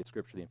inerrancy of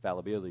Scripture, the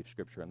infallibility of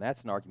Scripture, and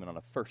that's an argument on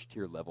a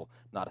first-tier level,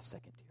 not a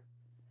second-tier.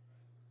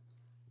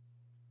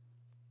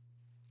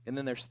 And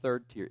then there's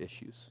third-tier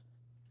issues.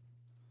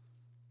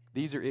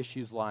 These are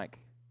issues like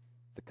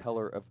the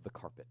color of the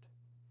carpet.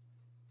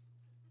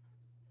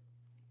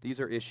 These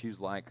are issues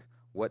like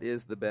what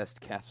is the best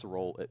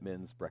casserole at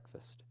men's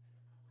breakfast?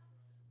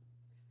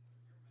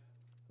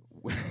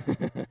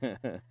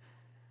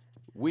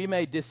 We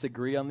may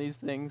disagree on these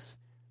things.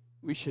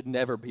 We should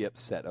never be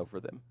upset over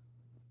them.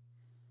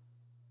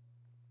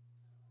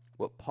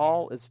 What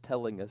Paul is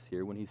telling us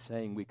here when he's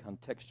saying we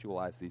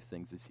contextualize these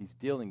things is he's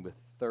dealing with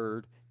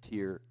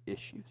third-tier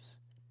issues.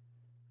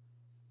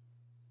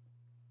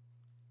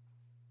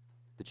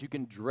 That you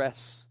can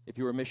dress, if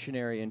you're a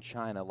missionary in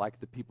China, like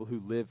the people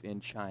who live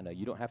in China.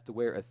 You don't have to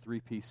wear a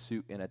three-piece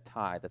suit and a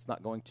tie. That's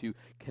not going to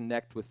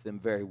connect with them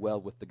very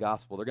well with the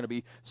gospel. They're going to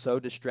be so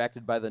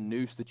distracted by the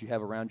noose that you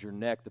have around your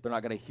neck that they're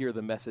not going to hear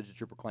the message that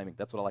you're proclaiming.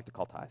 That's what I like to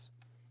call ties.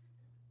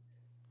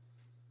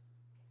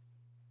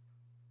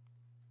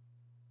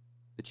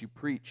 That you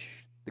preach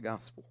the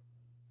gospel.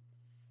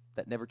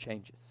 That never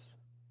changes.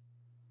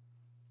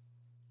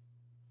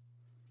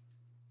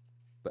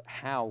 But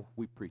how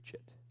we preach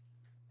it,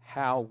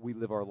 how we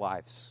live our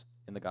lives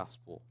in the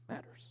gospel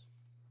matters.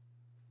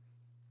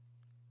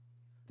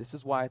 This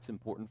is why it's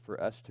important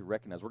for us to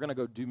recognize. We're going to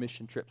go do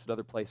mission trips at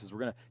other places. We're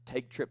going to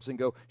take trips and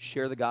go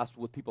share the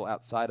gospel with people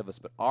outside of us.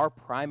 But our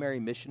primary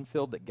mission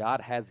field that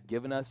God has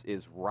given us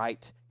is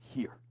right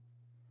here.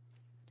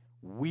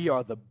 We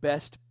are the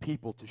best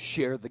people to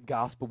share the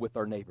gospel with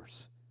our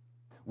neighbors.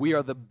 We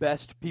are the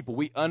best people.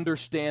 We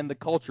understand the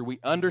culture. We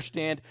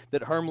understand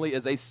that Hermleigh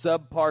is a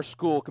subpar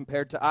school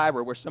compared to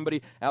Ivor, where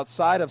somebody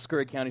outside of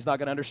Scurry County is not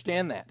going to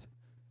understand that.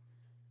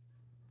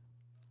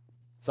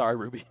 Sorry,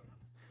 Ruby.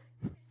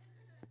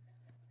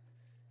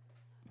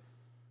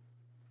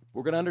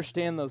 We're going to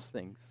understand those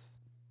things.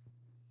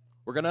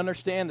 We're going to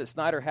understand that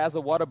Snyder has a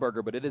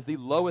Whataburger, but it is the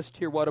lowest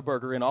tier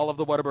Whataburger in all of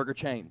the Whataburger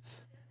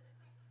chains.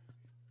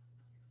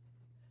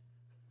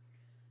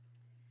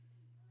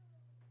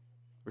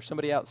 Or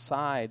somebody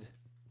outside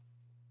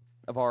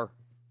of our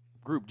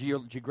group,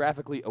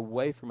 geographically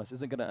away from us,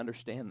 isn't going to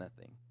understand that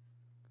thing.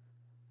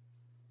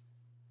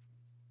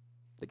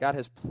 That God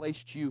has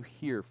placed you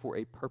here for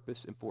a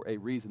purpose and for a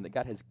reason. That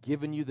God has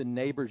given you the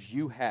neighbors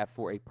you have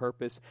for a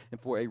purpose and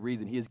for a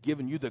reason. He has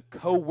given you the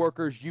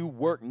co-workers you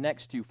work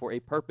next to for a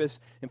purpose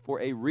and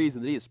for a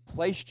reason. That He has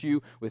placed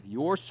you with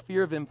your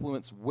sphere of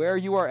influence where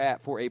you are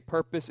at for a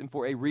purpose and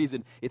for a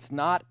reason. It's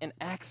not an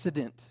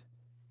accident.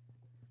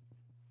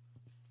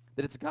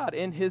 That it's God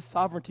in His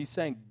sovereignty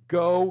saying,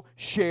 go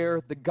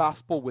share the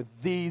gospel with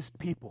these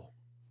people.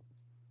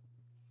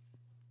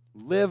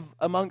 Live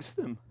amongst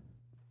them.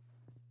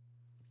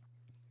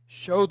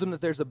 Show them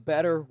that there's a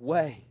better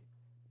way.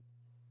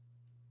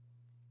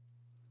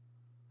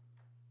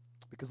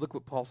 Because look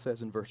what Paul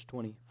says in verse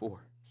 24.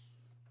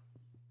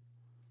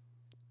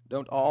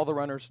 Don't all the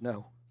runners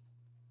know?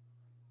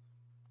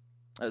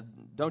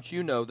 Don't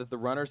you know that the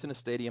runners in a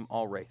stadium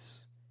all race,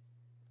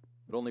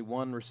 but only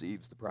one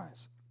receives the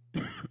prize?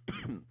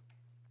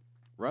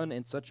 Run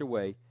in such a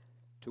way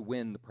to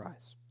win the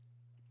prize.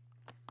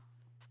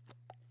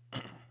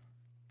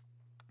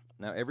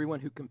 Now, everyone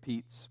who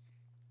competes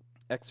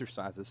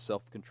exercises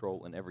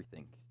self-control in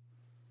everything.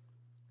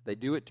 They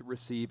do it to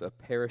receive a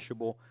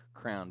perishable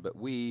crown, but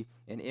we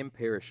an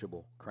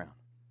imperishable crown.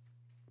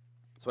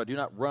 So I do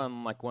not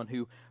run like one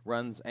who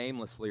runs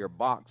aimlessly or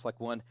box like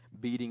one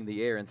beating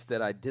the air.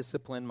 Instead, I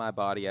discipline my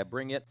body. I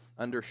bring it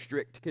under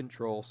strict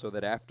control so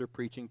that after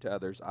preaching to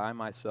others, I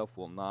myself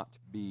will not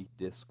be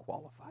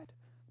disqualified.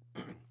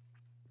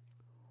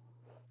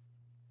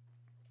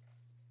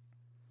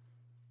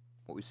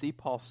 What we see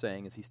Paul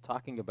saying is he's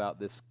talking about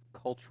this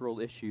cultural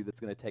issue that's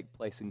going to take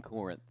place in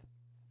Corinth.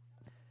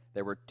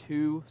 There were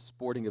 2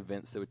 sporting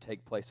events that would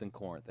take place in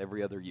Corinth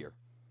every other year.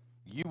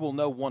 You will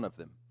know one of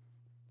them,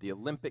 the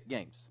Olympic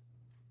Games.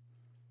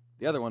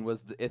 The other one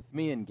was the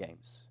Isthmian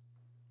Games.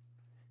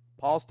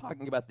 Paul's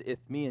talking about the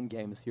Isthmian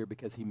Games here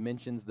because he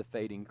mentions the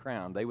fading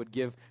crown. They would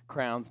give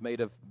crowns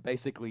made of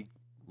basically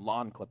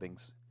lawn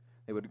clippings.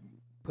 They would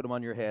put them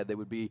on your head. They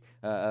would be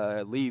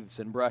leaves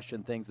and brush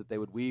and things that they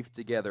would weave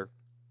together.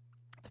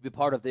 To be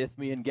part of the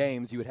Isthmian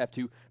Games, you would have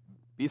to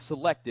be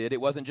selected. It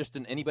wasn't just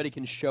anybody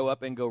can show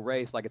up and go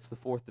race like it's the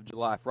 4th of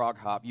July frog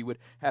hop. You would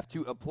have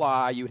to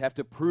apply. You would have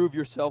to prove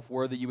yourself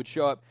worthy. You would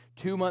show up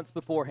 2 months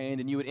beforehand,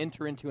 and you would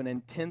enter into an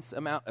intense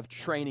amount of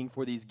training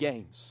for these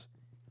games.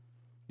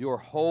 Your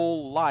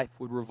whole life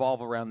would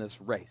revolve around this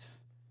race.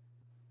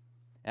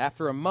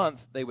 After a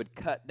month, they would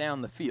cut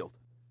down the field.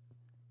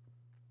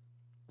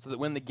 So that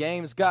when the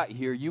games got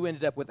here, you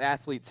ended up with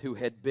athletes who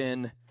had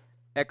been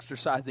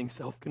exercising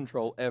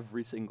self-control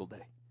every single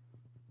day.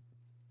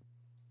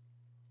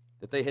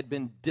 That they had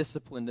been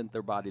disciplined in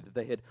their body, that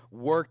they had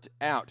worked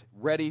out,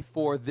 ready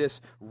for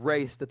this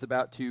race that's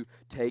about to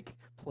take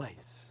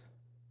place.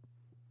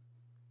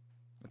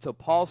 And so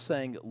Paul's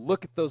saying,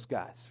 look at those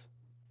guys.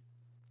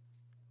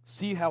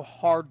 See how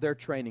hard they're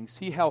training.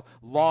 See how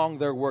long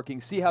they're working.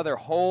 See how their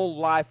whole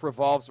life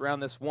revolves around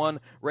this one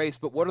race.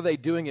 But what are they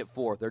doing it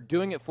for? They're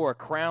doing it for a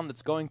crown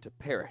that's going to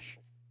perish.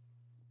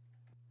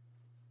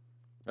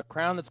 A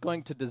crown that's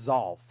going to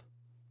dissolve.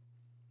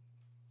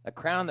 A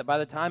crown that by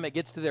the time it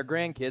gets to their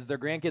grandkids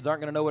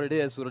aren't going to know what it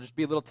is, so it'll just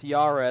be a little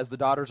tiara as the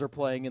daughters are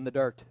playing in the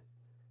dirt.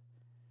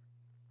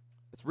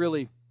 It's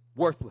really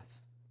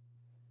worthless.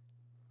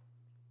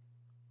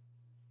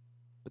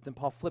 But then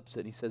Paul flips it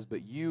and he says,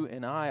 but you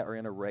and I are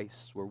in a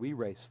race where we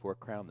race for a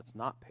crown that's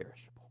not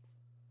perishable.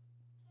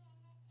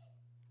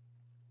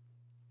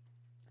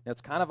 Now,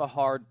 it's kind of a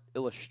hard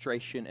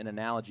illustration and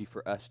analogy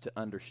for us to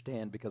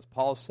understand because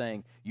Paul's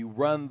saying you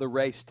run the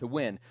race to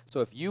win.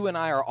 So if you and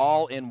I are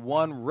all in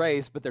one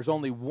race, but there's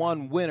only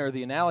one winner,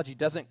 the analogy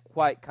doesn't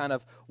quite kind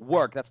of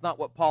work. That's not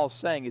what Paul's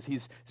saying.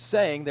 He's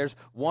saying there's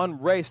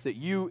one race that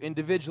you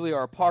individually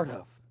are a part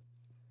of.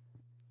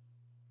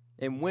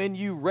 And when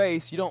you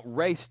race, you don't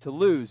race to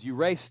lose. You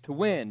race to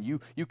win.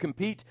 You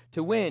compete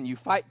to win. You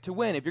fight to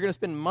win. If you're going to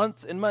spend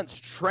months and months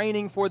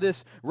training for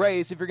this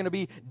race, if you're going to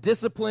be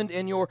disciplined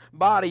in your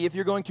body, if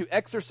you're going to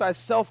exercise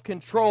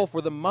self-control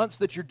for the months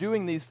that you're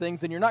doing these things,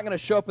 then you're not going to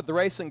show up at the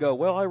race and go,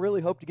 well, I really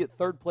hope to get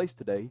third place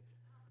today.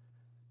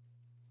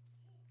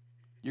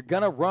 You're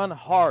going to run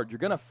hard. You're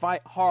going to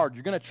fight hard.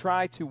 You're going to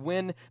try to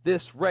win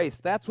this race.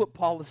 That's what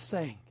Paul is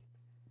saying.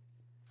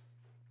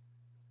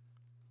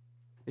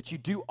 That you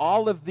do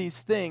all of these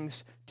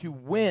things to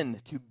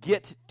win, to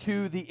get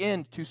to the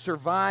end, to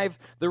survive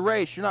the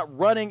race. You're not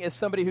running as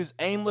somebody who's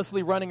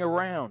aimlessly running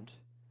around.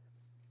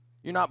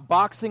 You're not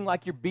boxing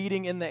like you're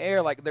beating in the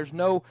air, like there's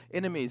no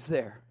enemies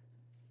there.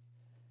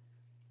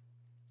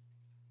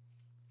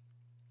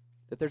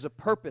 That there's a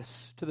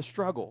purpose to the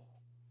struggle.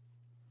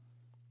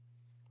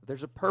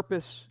 There's a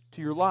purpose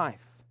to your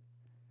life.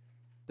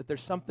 That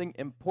there's something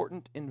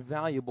important and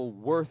valuable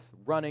worth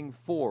running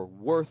for,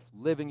 worth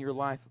living your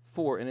life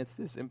for, and it's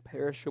this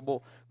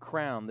imperishable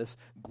crown, this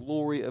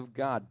glory of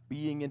God,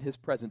 being in His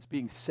presence,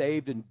 being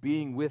saved and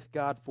being with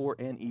God for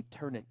an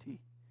eternity.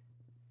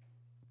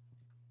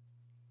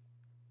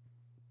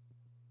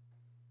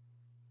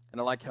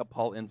 And I like how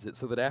Paul ends it,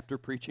 so that after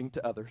preaching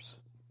to others,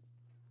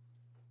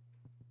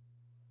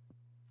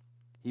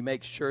 he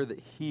makes sure that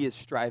he is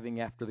striving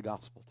after the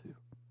gospel too.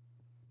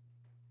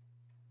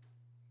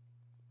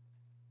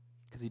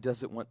 Because he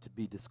doesn't want to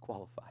be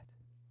disqualified.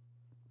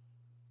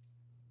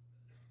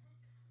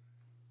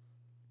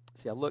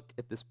 See, I look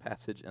at this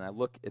passage and I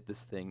look at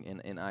this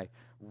thing and I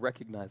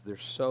recognize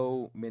there's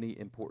so many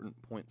important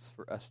points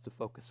for us to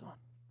focus on.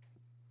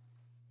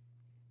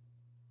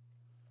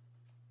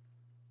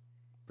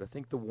 But I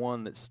think the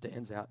one that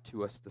stands out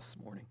to us this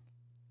morning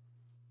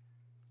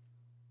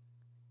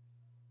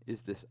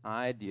is this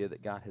idea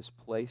that God has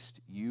placed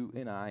you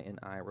and I in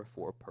Ira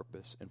for a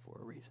purpose and for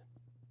a reason.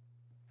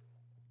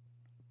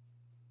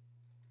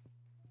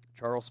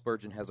 Charles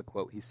Spurgeon has a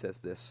quote. He says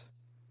this: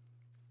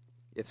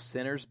 if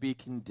sinners be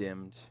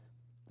condemned,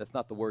 that's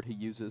not the word he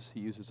uses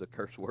a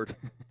curse word.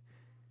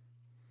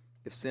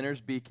 If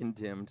sinners be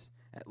condemned,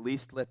 at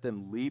least let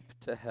them leap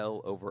to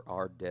hell over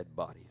our dead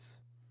bodies.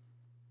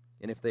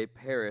 And if they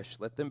perish,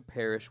 let them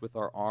perish with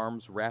our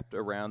arms wrapped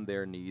around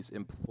their knees,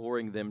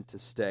 imploring them to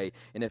stay.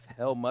 And if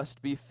hell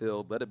must be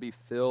filled, let it be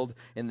filled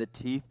in the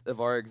teeth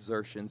of our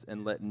exertions,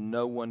 and let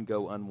no one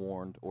go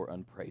unwarned or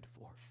unprayed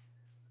for.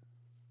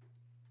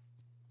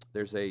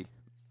 This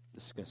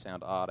is going to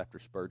sound odd after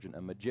Spurgeon,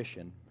 a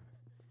magician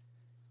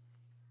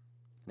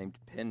named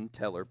Penn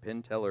Teller.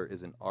 Penn Teller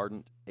is an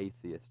ardent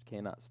atheist,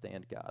 cannot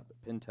stand God.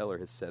 But Penn Teller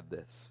has said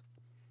this: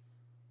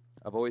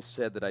 I've always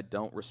said that I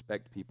don't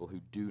respect people who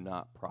do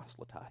not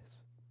proselytize.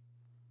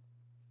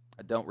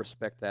 I don't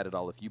respect that at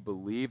all. If you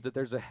believe that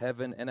there's a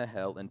heaven and a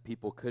hell and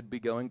people could be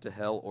going to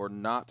hell or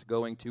not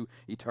going to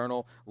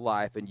eternal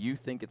life, and you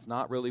think it's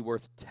not really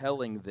worth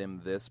telling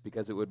them this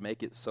because it would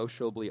make it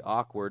sociably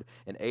awkward,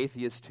 and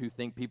atheists who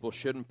think people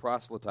shouldn't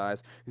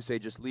proselytize, who say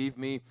just leave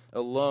me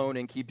alone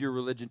and keep your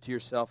religion to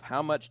yourself,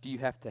 how much do you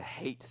have to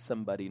hate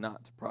somebody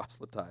not to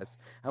proselytize?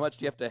 How much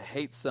do you have to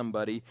hate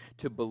somebody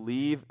to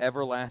believe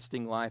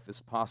everlasting life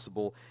is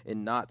possible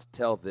and not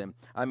tell them?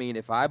 I mean,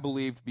 if I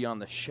believed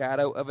beyond the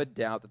shadow of a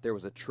doubt that there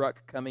was a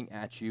truck coming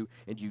at you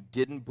and you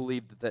didn't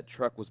believe that that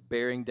truck was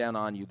bearing down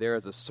on you, there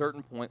is a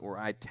certain point where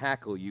I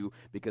tackle you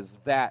because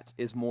that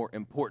is more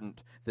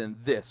important than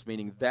this,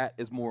 meaning that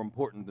is more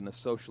important than a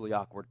socially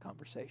awkward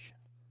conversation.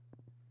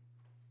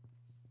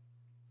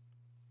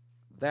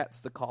 That's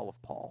the call of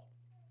Paul.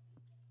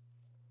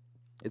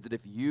 Is that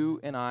if you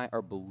and I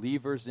are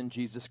believers in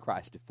Jesus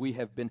Christ, if we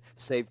have been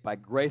saved by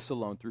grace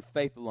alone, through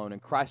faith alone, in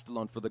Christ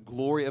alone, for the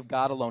glory of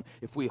God alone,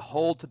 if we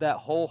hold to that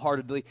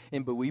wholeheartedly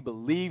and we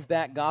believe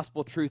that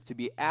gospel truth to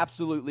be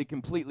absolutely,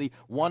 completely,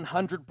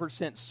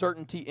 100%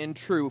 certainty and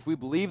true, if we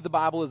believe the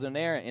Bible is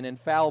inerrant and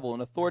infallible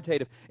and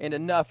authoritative and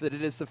enough that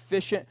it is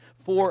sufficient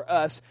for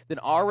us, then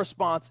our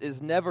response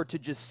is never to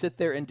just sit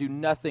there and do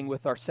nothing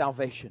with our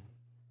salvation.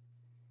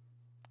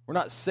 We're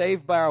not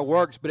saved by our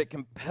works, but it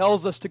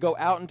compels us to go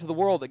out into the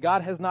world, that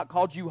God has not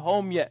called you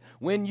home yet.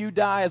 When you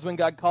die is when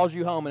God calls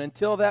you home. And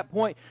until that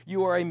point,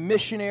 you are a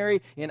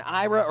missionary in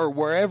Ira or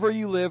wherever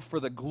you live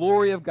for the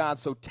glory of God.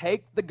 So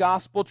take the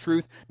gospel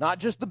truth, not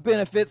just the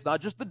benefits,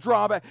 not just the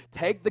drawback.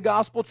 Take the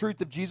gospel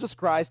truth of Jesus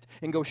Christ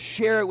and go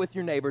share it with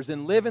your neighbors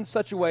and live in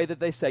such a way that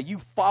they say, you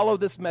follow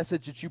this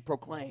message that you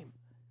proclaim.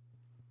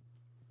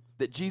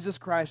 That Jesus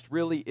Christ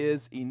really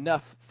is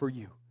enough for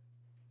you.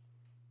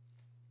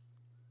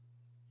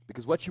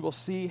 Because what you will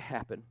see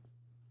happen,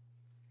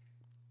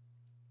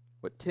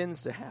 what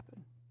tends to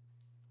happen,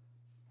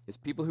 is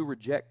people who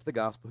reject the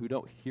gospel, who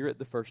don't hear it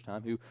the first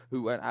time,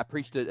 who I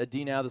preached a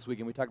D now this week,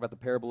 and we talked about the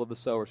parable of the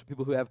sower. So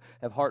people who have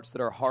hearts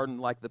that are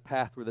hardened like the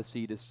path where the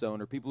seed is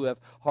sown, or people who have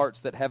hearts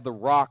that have the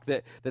rock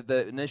that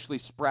initially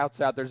sprouts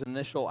out. There's an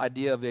initial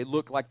idea of they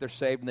look like they're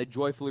saved, and they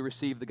joyfully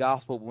receive the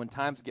gospel, but when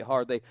times get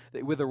hard, they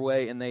wither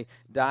away and they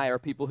die. Or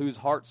people whose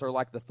hearts are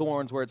like the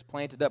thorns, where it's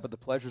planted up, but the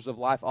pleasures of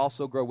life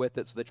also grow with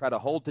it, so they try to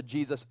hold to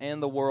Jesus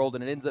and the world,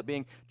 and it ends up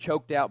being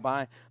choked out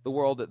by the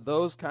world. That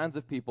those kinds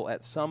of people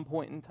at some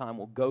point in time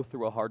will go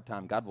through a hard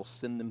time. God will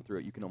send them through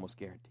it. You can almost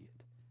guarantee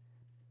it.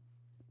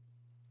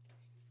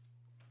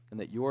 And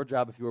that your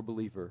job, if you're a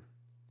believer,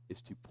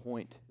 is to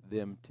point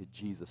them to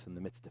Jesus in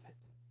the midst of it.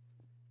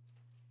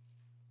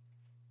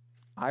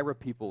 Ira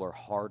people are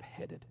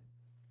hard-headed.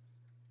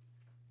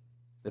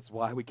 That's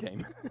why we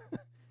came. I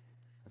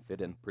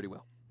fit in pretty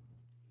well.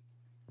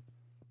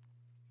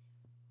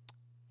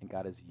 And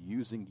God is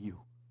using you.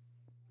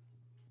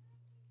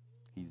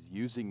 He's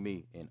using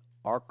me in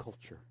our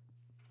culture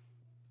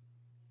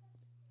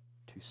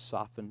to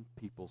soften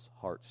people's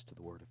hearts to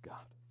the Word of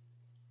God.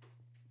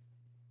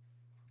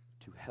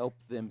 To help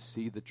them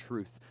see the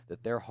truth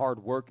that their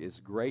hard work is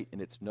great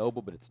and it's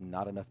noble, but it's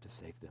not enough to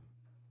save them.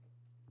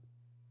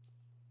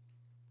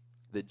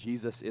 That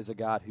Jesus is a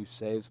God who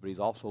saves, but He's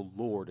also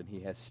Lord, and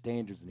He has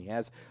standards, and He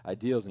has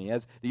ideals, and He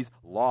has these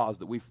laws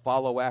that we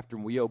follow after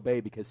and we obey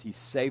because He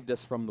saved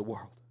us from the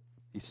world.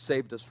 He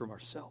saved us from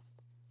ourselves.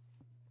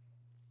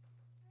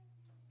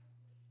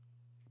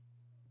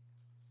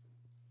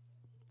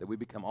 That we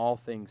become all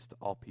things to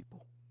all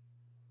people.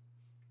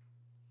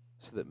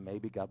 So that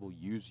maybe God will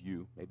use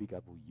you, maybe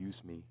God will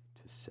use me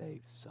to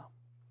save some.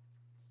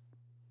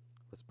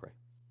 Let's pray.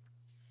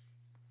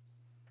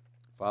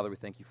 Father, we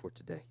thank You for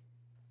today.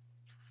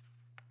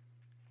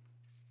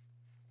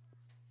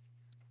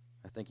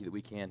 I thank You that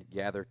we can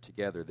gather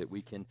together, that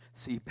we can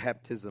see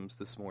baptisms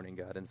this morning,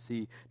 God, and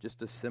see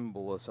just a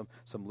symbol of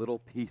some little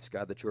piece,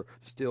 God, that You're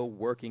still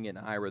working in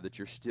Ira, that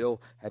You're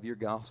still have Your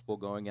gospel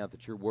going out,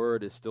 that Your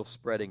word is still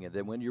spreading, and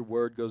that when Your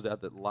word goes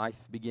out, that life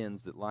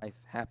begins, that life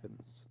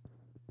happens.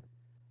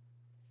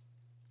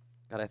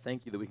 God, I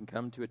thank You that we can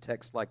come to a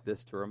text like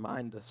this to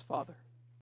remind us, Father,